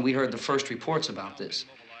radio, and we heard the first reports about this.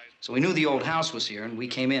 So we knew the old house was here, and we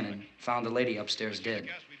came in and found the lady upstairs dead.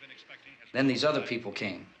 Then these other people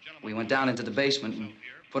came. We went down into the basement and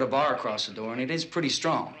put a bar across the door, and it is pretty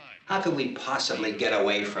strong. How could we possibly get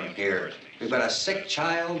away from here? We've got a sick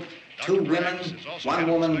child, 2 women, 1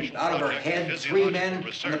 woman out of her head, 3 men,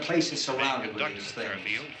 and the place is surrounded with these things.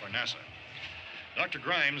 For NASA. Dr.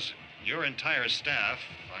 Grimes, your entire staff,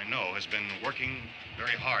 I know, has been working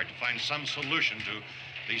very hard to find some solution to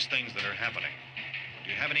these things that are happening. Do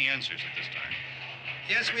you have any answers at this time?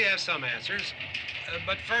 Yes, we have some answers.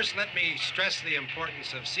 But first, let me stress the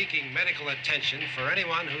importance of seeking medical attention for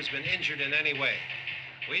anyone who's been injured in any way.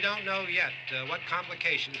 We don't know yet what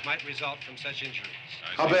complications might result from such injuries.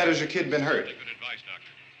 How bad has your kid been hurt? Good advice,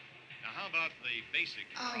 Doctor. Now, how about the basic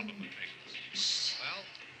problem with patients? Well,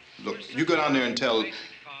 Look, you go down there and tell...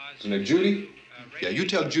 Now, Judy? Yeah, you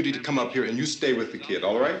tell Judy to come up here and you stay with the kid,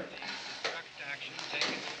 all right?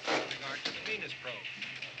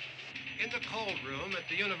 In the cold room at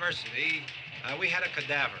the university, we had a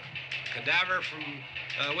cadaver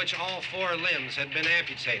from which all 4 limbs had been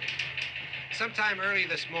amputated. Sometime early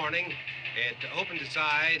this morning, it opened its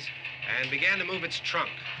eyes and began to move its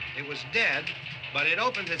trunk. It was dead, but it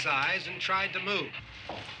opened its eyes and tried to move.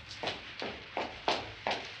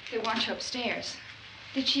 They want you upstairs.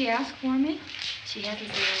 Did she ask for me? She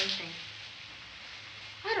hasn't said anything.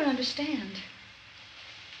 I don't understand.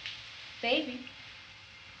 Baby.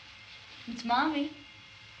 It's Mommy.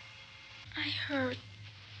 I heard.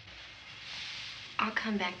 I'll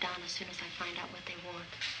come back down as soon as I find out what they want.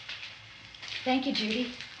 Thank you,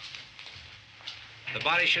 Judy. The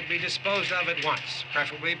body should be disposed of at once,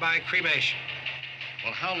 preferably by cremation.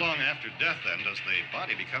 Well, how long after death, then, does the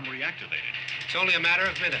body become reactivated? It's only a matter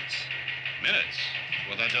of minutes. Minutes?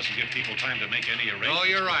 Well, that doesn't give people time to make any arrangements. Oh,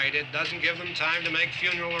 you're right. It doesn't give them time to make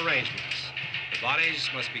funeral arrangements. The bodies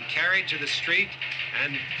must be carried to the street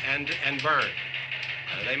and burned.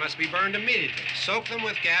 They must be burned immediately. Soak them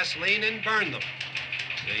with gasoline and burn them.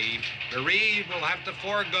 The bereaved will have to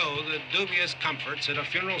forego the dubious comforts that a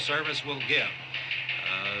funeral service will give.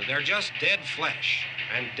 They're just dead flesh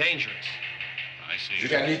and dangerous. I see.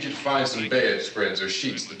 Judy, I need you to find some bedspreads or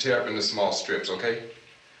sheets to tear up into small strips, okay?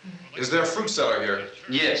 Is there a fruit cellar here?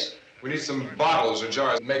 Yes. We need some bottles or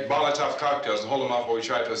jars to make Molotov cocktails and hold them off while we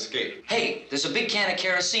try to escape. Hey, there's a big can of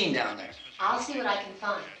kerosene down there. I'll see what I can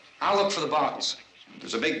find. I'll look for the bottles.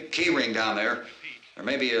 There's a big key ring down there. There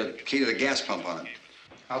may be a key to the gas pump on it.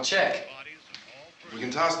 I'll check. We can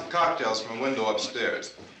toss the cocktails from a window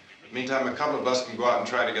upstairs. Meantime, a couple of us can go out and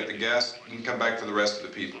try to get the gas and come back for the rest of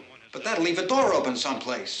the people. But that'll leave a door open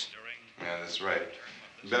someplace. Yeah, that's right.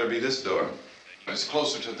 It better be this door. It's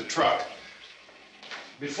closer to the truck.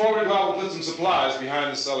 Before we go out, we'll put some supplies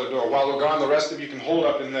behind the cellar door. While we're gone, the rest of you can hold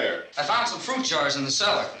up in there. I found some fruit jars in the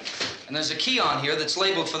cellar. And there's a key on here that's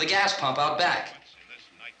labeled for the gas pump out back.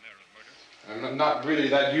 I'm not really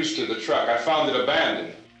that used to the truck. I found it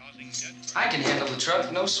abandoned. I can handle the truck,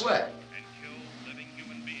 no sweat.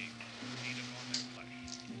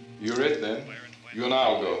 You're it, then. You and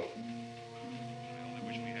I'll go.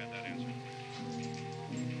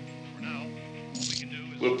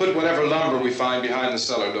 We'll put whatever lumber we find behind the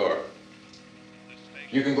cellar door.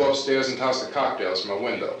 You can go upstairs and toss the cocktails from a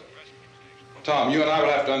window. Tom, you and I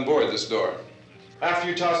will have to unboard this door. After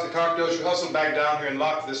you toss the cocktails, you hustle back down here and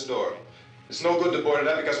lock this door. It's no good to board it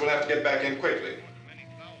up because we'll have to get back in quickly.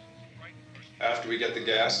 After we get the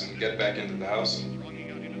gas and get back into the house,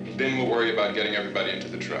 then we'll worry about getting everybody into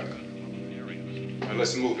the truck. Now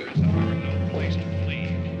let's move it. No place to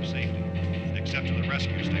flee for safety, except to the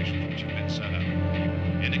rescue stations which have been set up.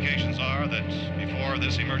 Indications are that before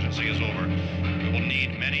this emergency is over, we will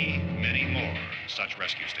need many, many more such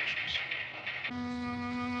rescue stations.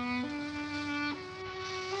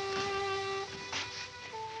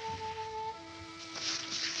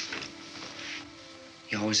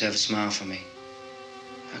 You always have a smile for me.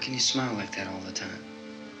 How can you smile like that all the time?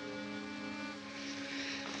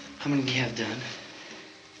 How many do you have done?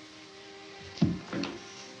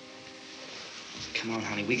 Come on,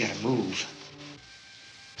 honey, we gotta move.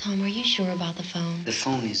 Tom, are you sure about the phone? The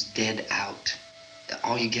phone is dead out.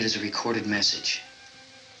 All you get is a recorded message.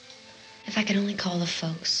 If I could only call the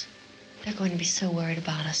folks. They're going to be so worried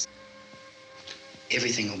about us.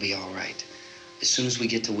 Everything will be all right. As soon as we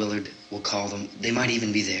get to Willard, we'll call them. They might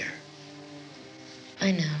even be there.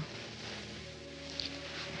 I know.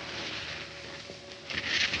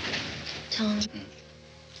 Tom,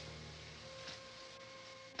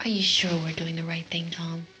 are you sure we're doing the right thing,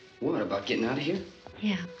 Tom? What, about getting out of here?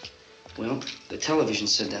 Yeah. Well, the television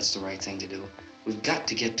said that's the right thing to do. We've got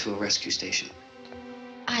to get to a rescue station.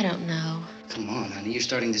 I don't know. Come on, honey, you're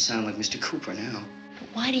starting to sound like Mr. Cooper now. But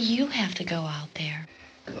why do you have to go out there?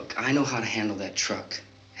 Look, I know how to handle that truck,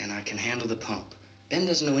 and I can handle the pump. Ben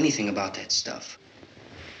doesn't know anything about that stuff.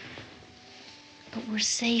 But we're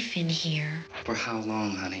safe in here. For how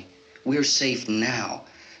long, honey? We're safe now.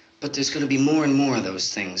 But there's going to be more and more of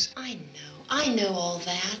those things. I know all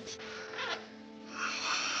that.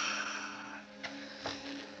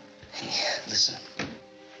 Hey, listen.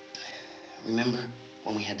 Remember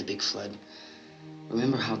when we had the big flood?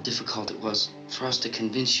 Remember how difficult it was for us to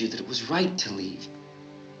convince you that it was right to leave?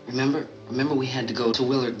 Remember we had to go to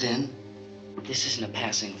Willard then? This isn't a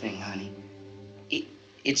passing thing, honey.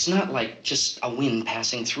 It's not like just a wind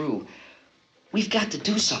passing through. We've got to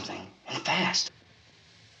do something, and fast.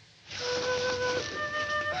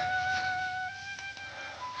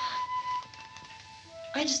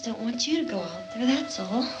 I just don't want you to go out there, that's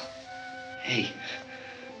all. Hey,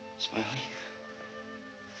 Smiley,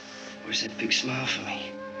 where's that big smile for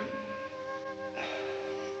me?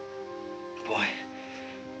 Boy,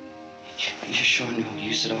 you're showing no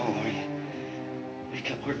use at all, are you? We've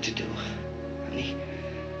got work to do, honey.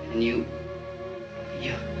 And you...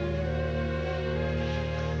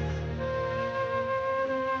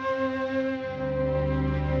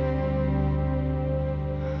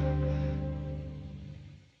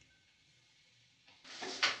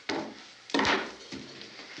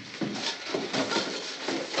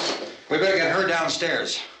 We better get her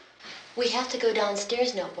downstairs. We have to go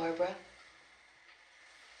downstairs now, Barbara.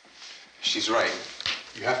 She's right.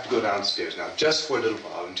 You have to go downstairs now, just for a little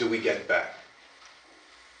while, until we get back.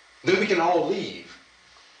 Then we can all leave.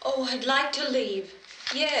 Oh, I'd like to leave.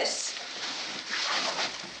 Yes.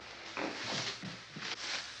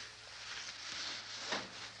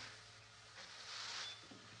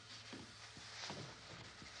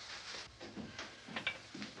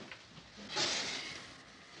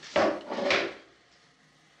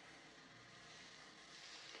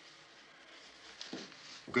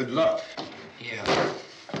 Good luck. Yeah.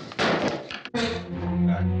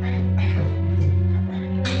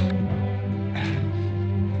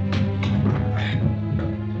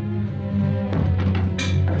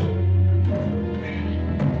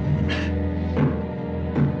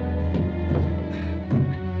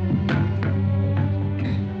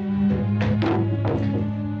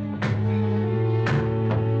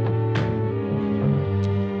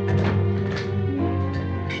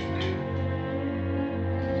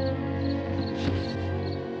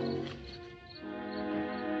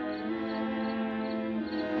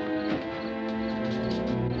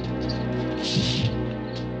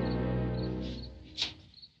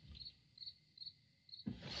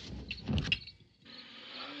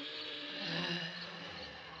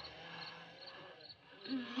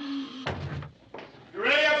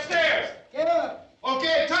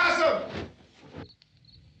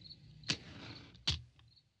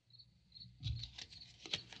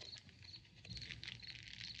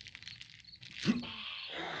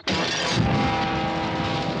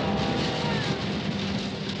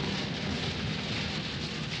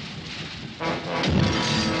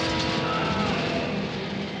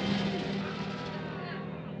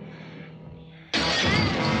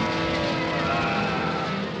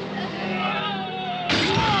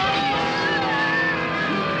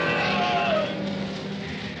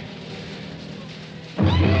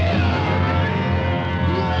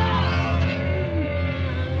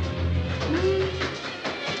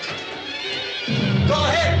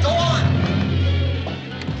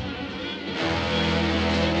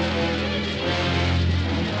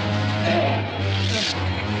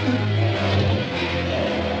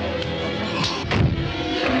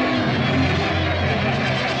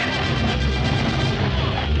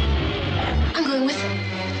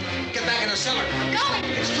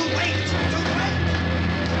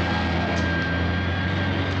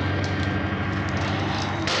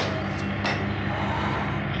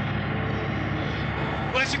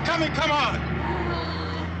 Come on!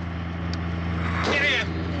 Get in!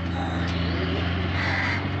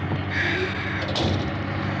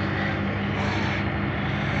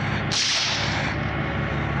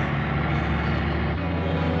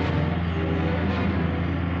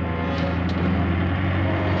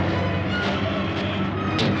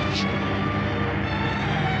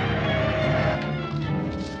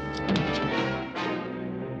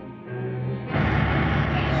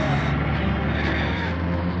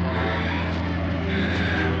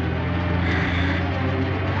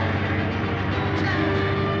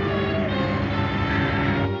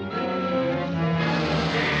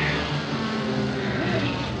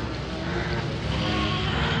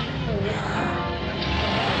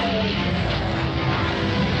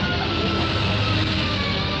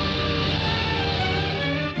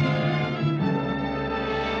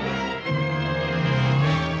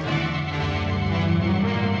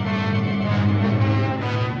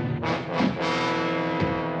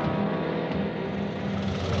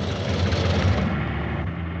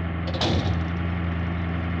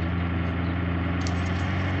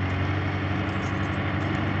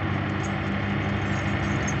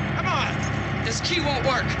 This key won't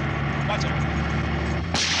work. Watch it.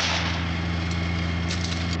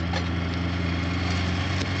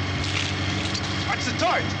 What's the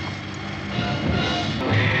torch!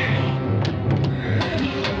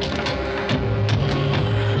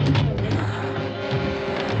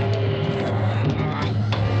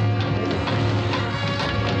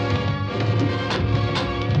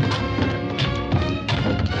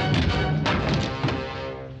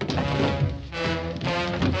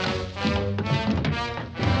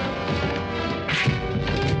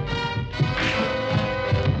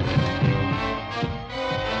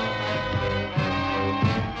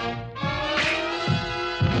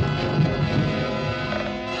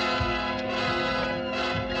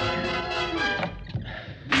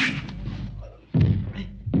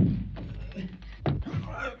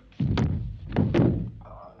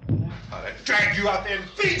 Drag you out there and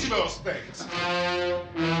feed you those things.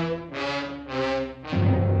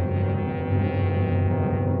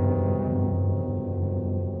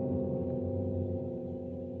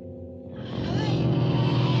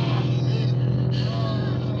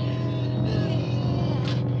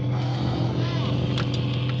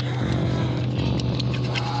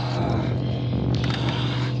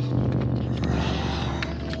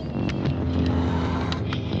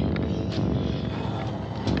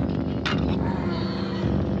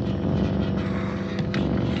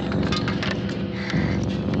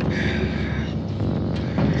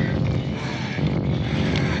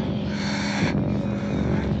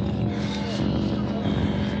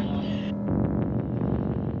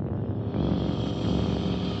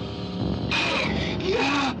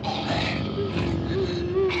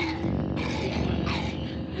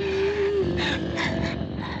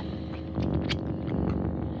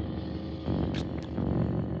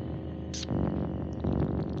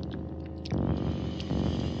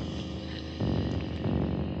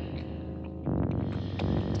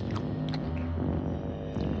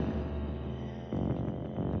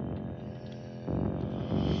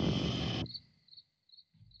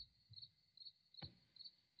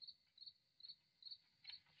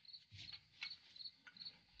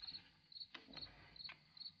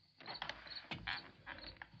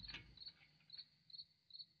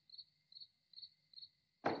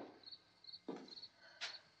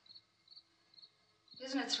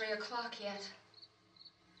 Isn't it 3 o'clock yet?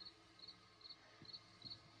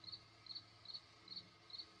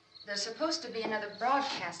 There's supposed to be another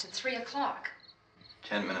broadcast at 3 o'clock.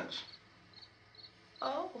 10 minutes.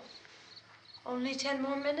 Oh, only 10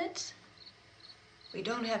 more minutes? We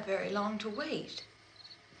don't have very long to wait.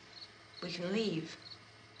 We can leave.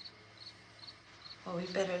 Well,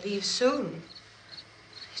 we'd better leave soon.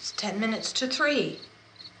 It's 10 minutes to 3.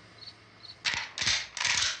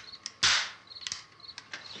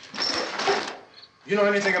 You know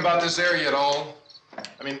anything about this area at all?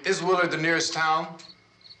 I mean, is Willard the nearest town?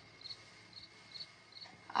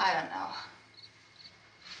 I don't know.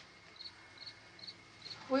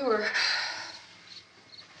 We were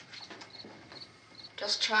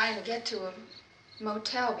just trying to get to a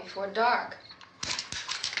motel before dark.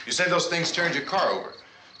 You said those things turned your car over.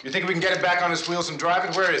 You think we can get it back on its wheels and drive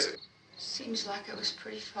it? Where is it? Seems like it was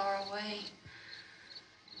pretty far away.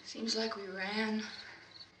 Seems like we ran.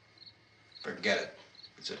 Forget it.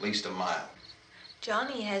 It's at least a mile.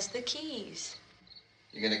 Johnny has the keys.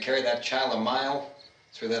 You gonna carry that child a mile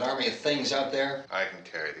through that army of things out there? I can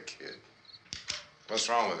carry the kid. What's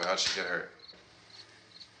wrong with her? How'd she get hurt?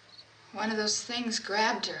 One of those things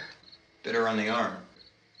grabbed her. Bit her on the arm.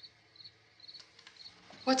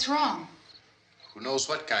 What's wrong? Who knows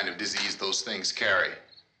what kind of disease those things carry?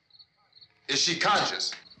 Is she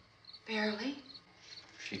conscious? Barely.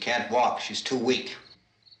 She can't walk. She's too weak.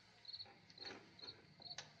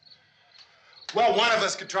 Well, one of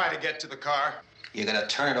us could try to get to the car. You gonna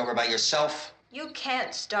turn it over by yourself? You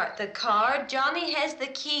can't start the car. Johnny has the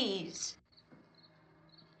keys.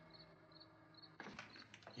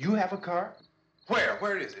 You have a car? Where?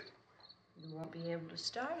 Where is it? You won't be able to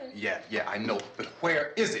start it. Yeah, I know. But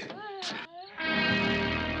where is it?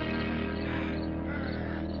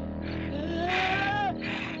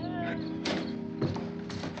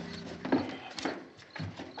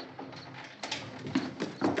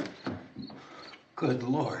 Good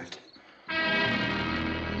Lord.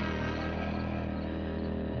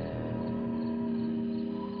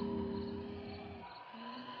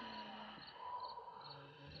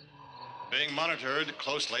 Being monitored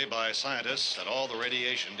closely by scientists at all the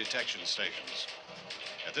radiation detection stations.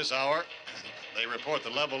 At this hour, they report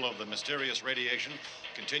the level of the mysterious radiation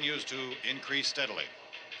continues to increase steadily.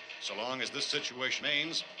 So long as this situation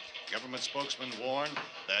remains, government spokesmen warn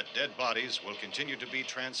that dead bodies will continue to be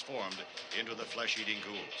transformed into the flesh-eating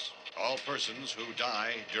ghouls. All persons who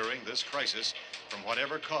die during this crisis, from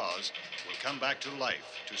whatever cause, will come back to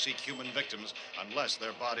life to seek human victims unless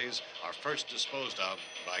their bodies are first disposed of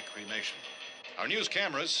by cremation. Our news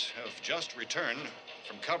cameras have just returned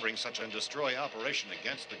from covering such a destroy operation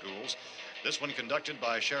against the ghouls, this one conducted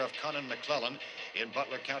by Sheriff Conan McClellan in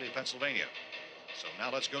Butler County, Pennsylvania. So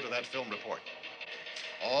now let's go to that film report.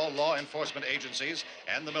 All law enforcement agencies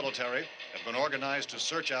and the military have been organized to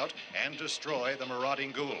search out and destroy the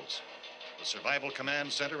marauding ghouls. The Survival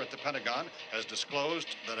Command Center at the Pentagon has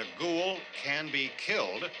disclosed that a ghoul can be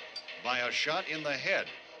killed by a shot in the head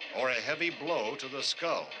or a heavy blow to the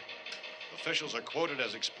skull. Officials are quoted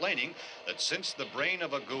as explaining that since the brain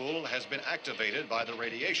of a ghoul has been activated by the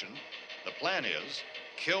radiation, the plan is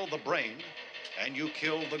kill the brain and you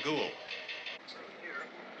kill the ghoul.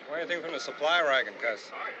 Anything from the supply wagon,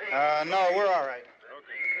 Cuz? No, we're all right.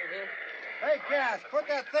 Hey, Cass, put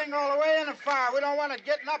that thing all the way in the fire. We don't want it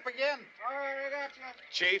getting up again. All right, I got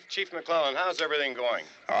you. Chief McClellan, how's everything going?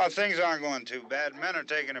 Oh, things aren't going too bad. Men are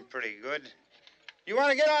taking it pretty good. You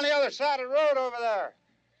want to get on the other side of the road over there?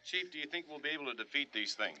 Chief, do you think we'll be able to defeat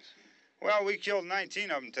these things? Well, we killed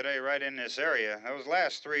 19 of them today right in this area. Those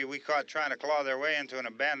last 3 we caught trying to claw their way into an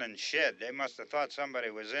abandoned shed. They must have thought somebody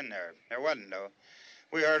was in there. There wasn't, though.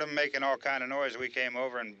 We heard them making all kind of noise. We came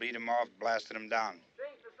over and beat them off, blasted them down.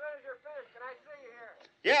 Chief, as soon as you're finished, can I see you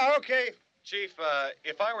here? Yeah, okay. Chief,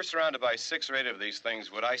 if I were surrounded by 6 or 8 of these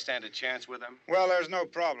things, would I stand a chance with them? Well, there's no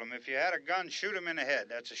problem. If you had a gun, shoot them in the head.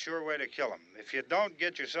 That's a sure way to kill them. If you don't,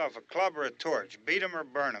 get yourself a club or a torch. Beat them or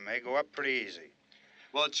burn them. They go up pretty easy.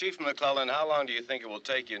 Well, Chief McClellan, how long do you think it will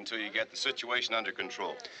take you until you get the situation under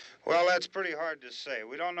control? Well, that's pretty hard to say.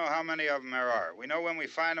 We don't know how many of them there are. We know when we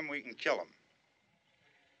find them, we can kill them.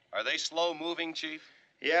 Are they slow-moving, Chief?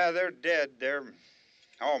 Yeah, they're dead. They're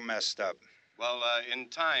all messed up. Well, in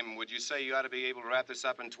time, would you say you ought to be able to wrap this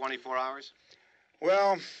up in 24 hours?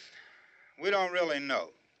 Well, we don't really know.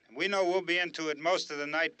 We know we'll be into it most of the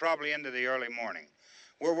night, probably into the early morning.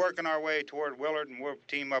 We're working our way toward Willard, and we'll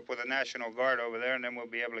team up with the National Guard over there, and then we'll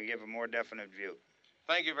be able to give a more definite view.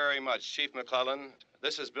 Thank you very much, Chief McClellan.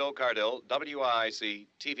 This is Bill Cardill, WIC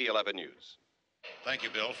TV 11 News. Thank you,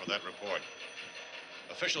 Bill, for that report.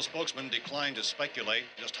 Official spokesman declined to speculate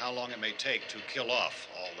just how long it may take to kill off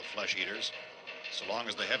all the flesh eaters, so long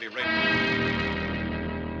as the heavy rain...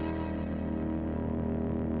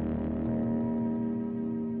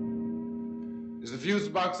 Is the fuse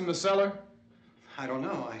box in the cellar? I don't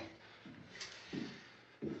know.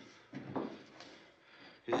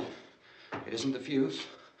 It isn't the fuse.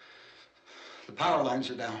 The power lines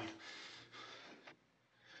are down.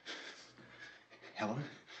 Helen,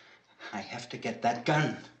 I have to get that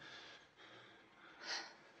gun.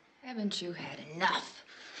 Haven't you had enough?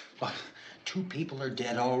 Look, 2 people are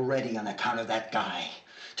dead already on account of that guy.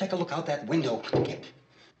 Take a look out that window. Get...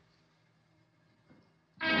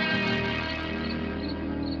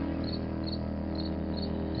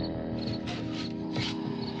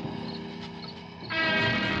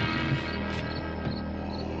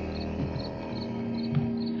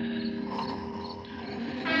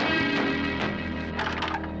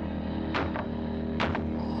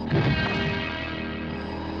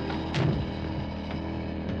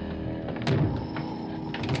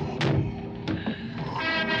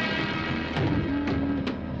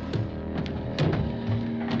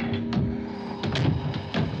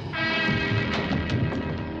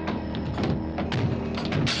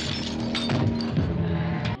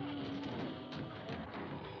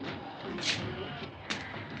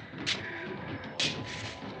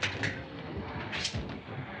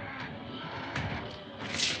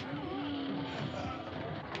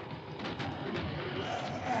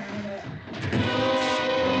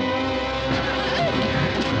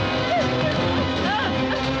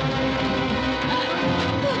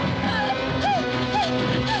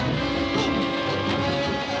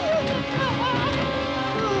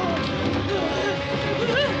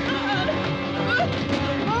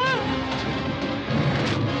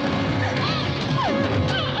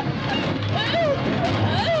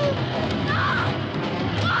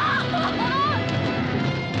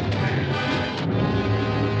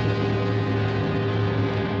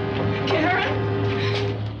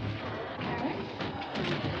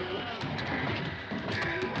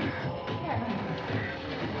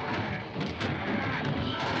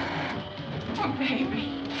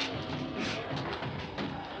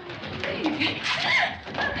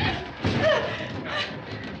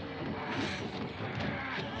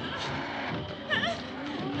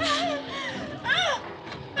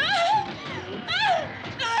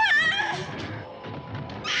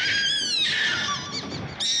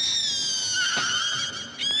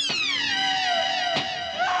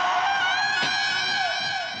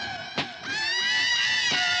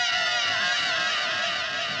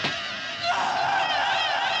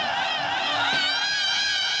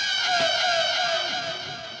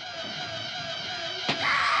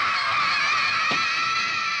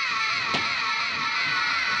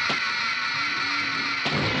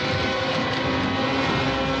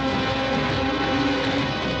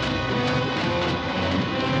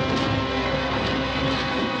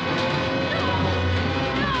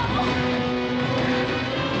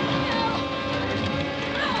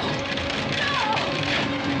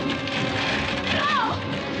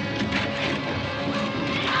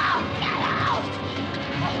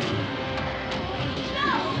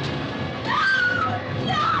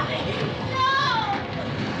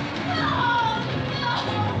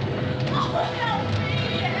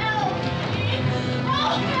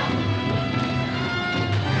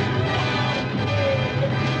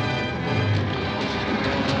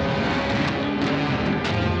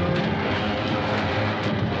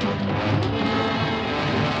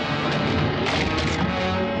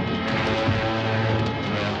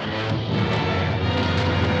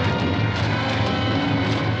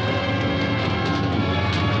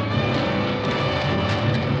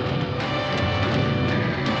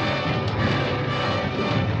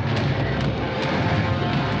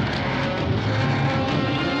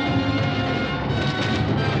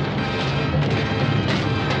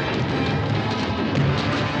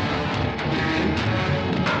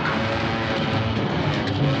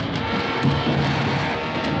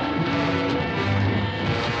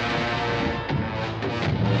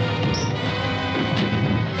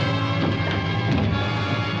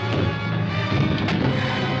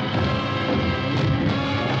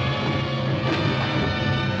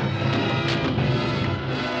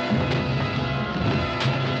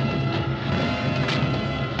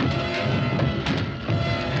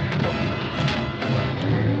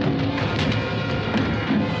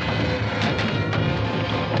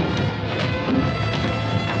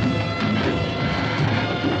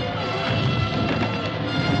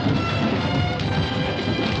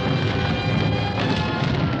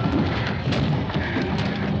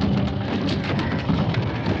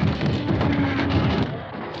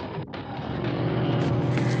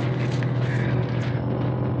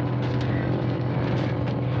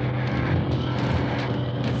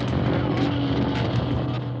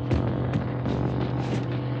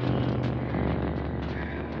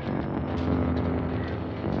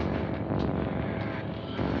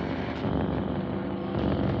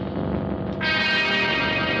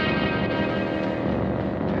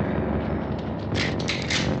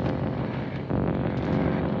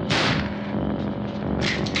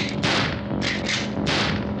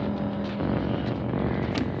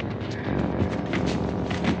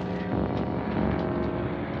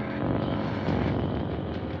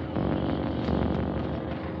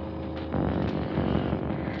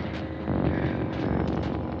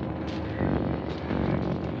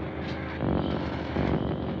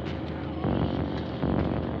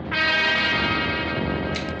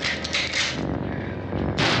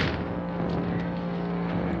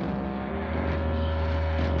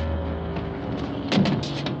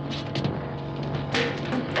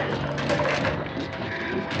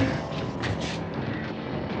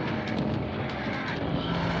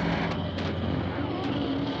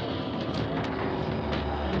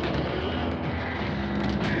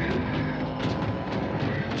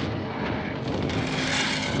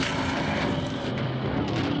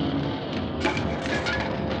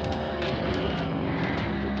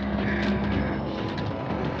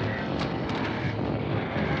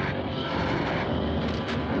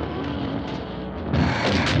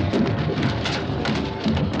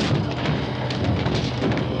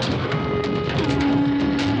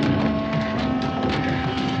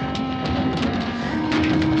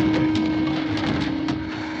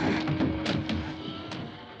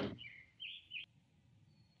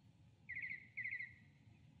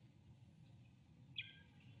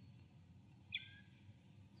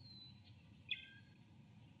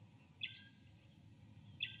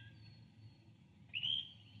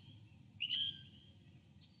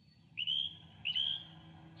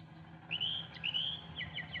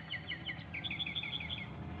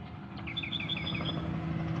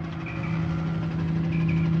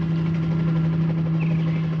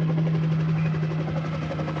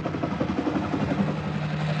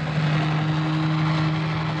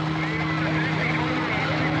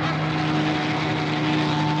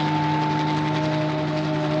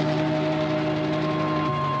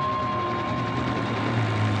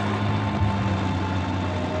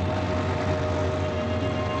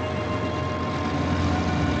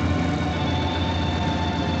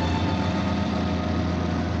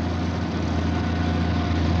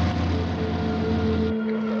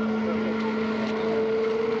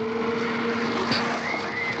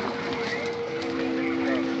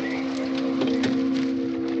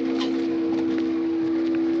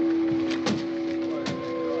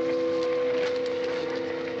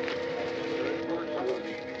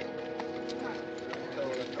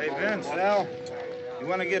 Sal, you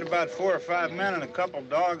want to get about 4 or 5 men and a couple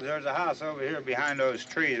dogs? There's a house over here behind those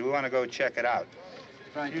trees. We want to go check it out.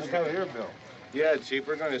 You still here, Bill? Yeah, Chief,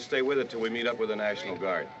 we're going to stay with it till we meet up with the National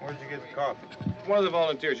Guard. Where'd you get the coffee? One of the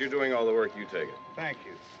volunteers. You're doing all the work. You take it. Thank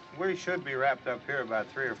you. We should be wrapped up here about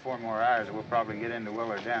 3 or 4 more hours. We'll probably get into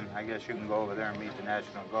Willard then. I guess you can go over there and meet the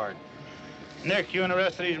National Guard. Nick, you and the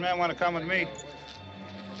rest of these men want to come with me?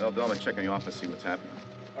 Well, Bill, I'm check in the office, see what's happening.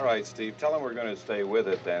 All right, Steve. Tell them we're going to stay with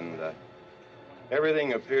it, and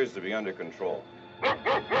everything appears to be under control.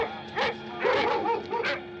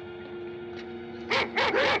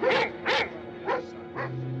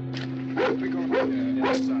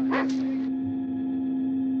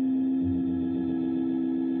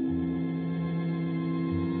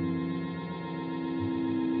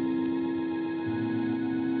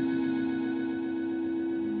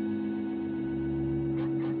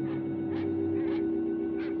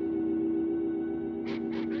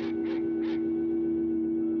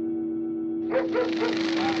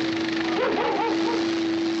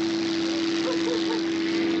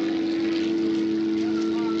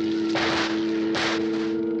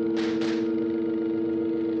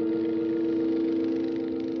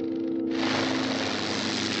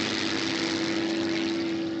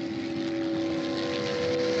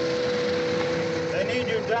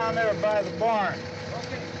 Down there by the barn.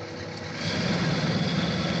 Okay.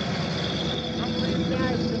 Some of these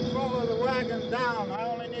guys can follow the wagon down. I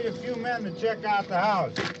only need a few men to check out the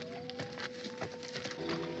house.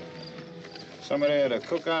 Somebody had a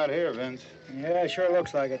cookout here, Vince. Yeah, sure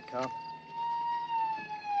looks like it, Karl.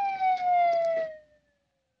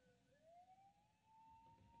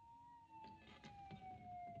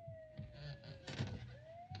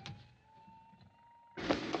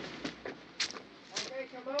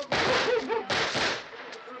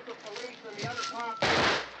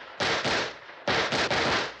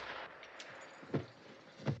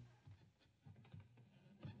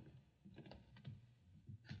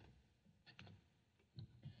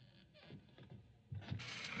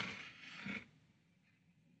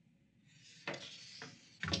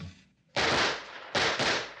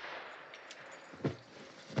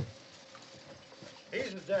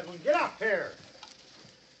 He's the dead one. Get up here.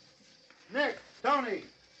 Nick, Tony,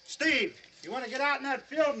 Steve, you want to get out in that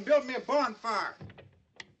field and build me a bonfire?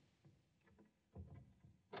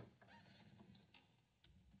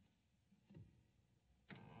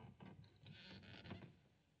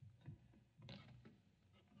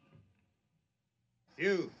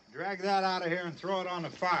 You, drag that out of here and throw it on the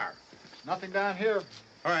fire. Nothing down here.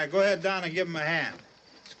 All right, go ahead down and give him a hand.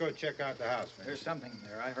 Let's go check out the house, man. There's something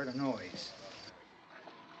there. I heard a noise.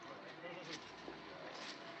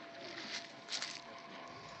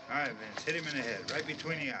 All right, Vince, hit him in the head, right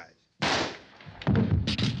between the eyes.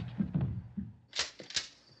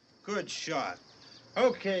 Good shot.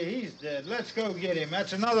 Okay, he's dead. Let's go get him.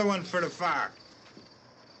 That's another one for the fire.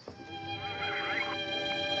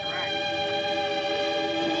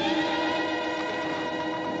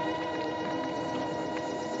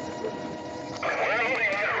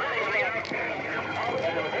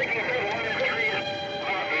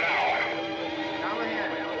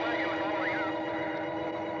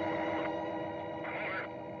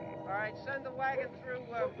 Send the wagon through,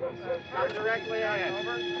 come directly ahead.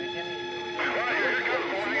 Over.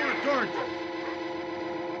 More torch.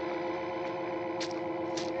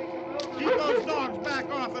 Keep those dogs back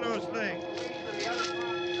off of those things.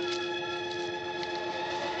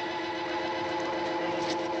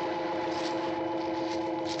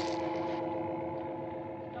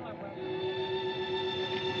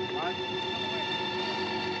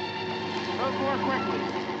 Move more quickly.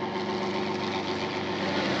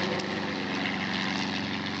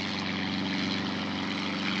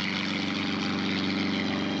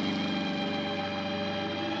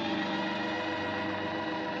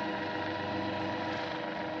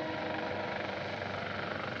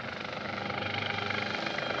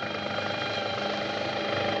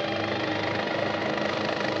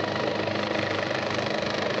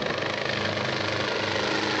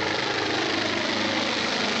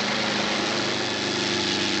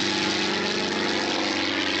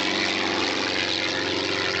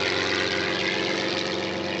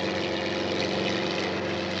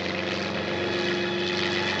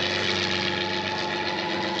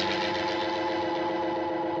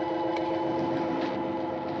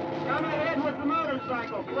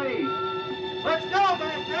 Please. Let's go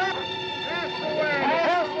back there. That's the way.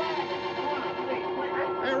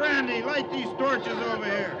 Hey, Randy, light these torches over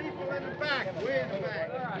here. People in the back, way in the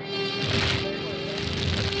back.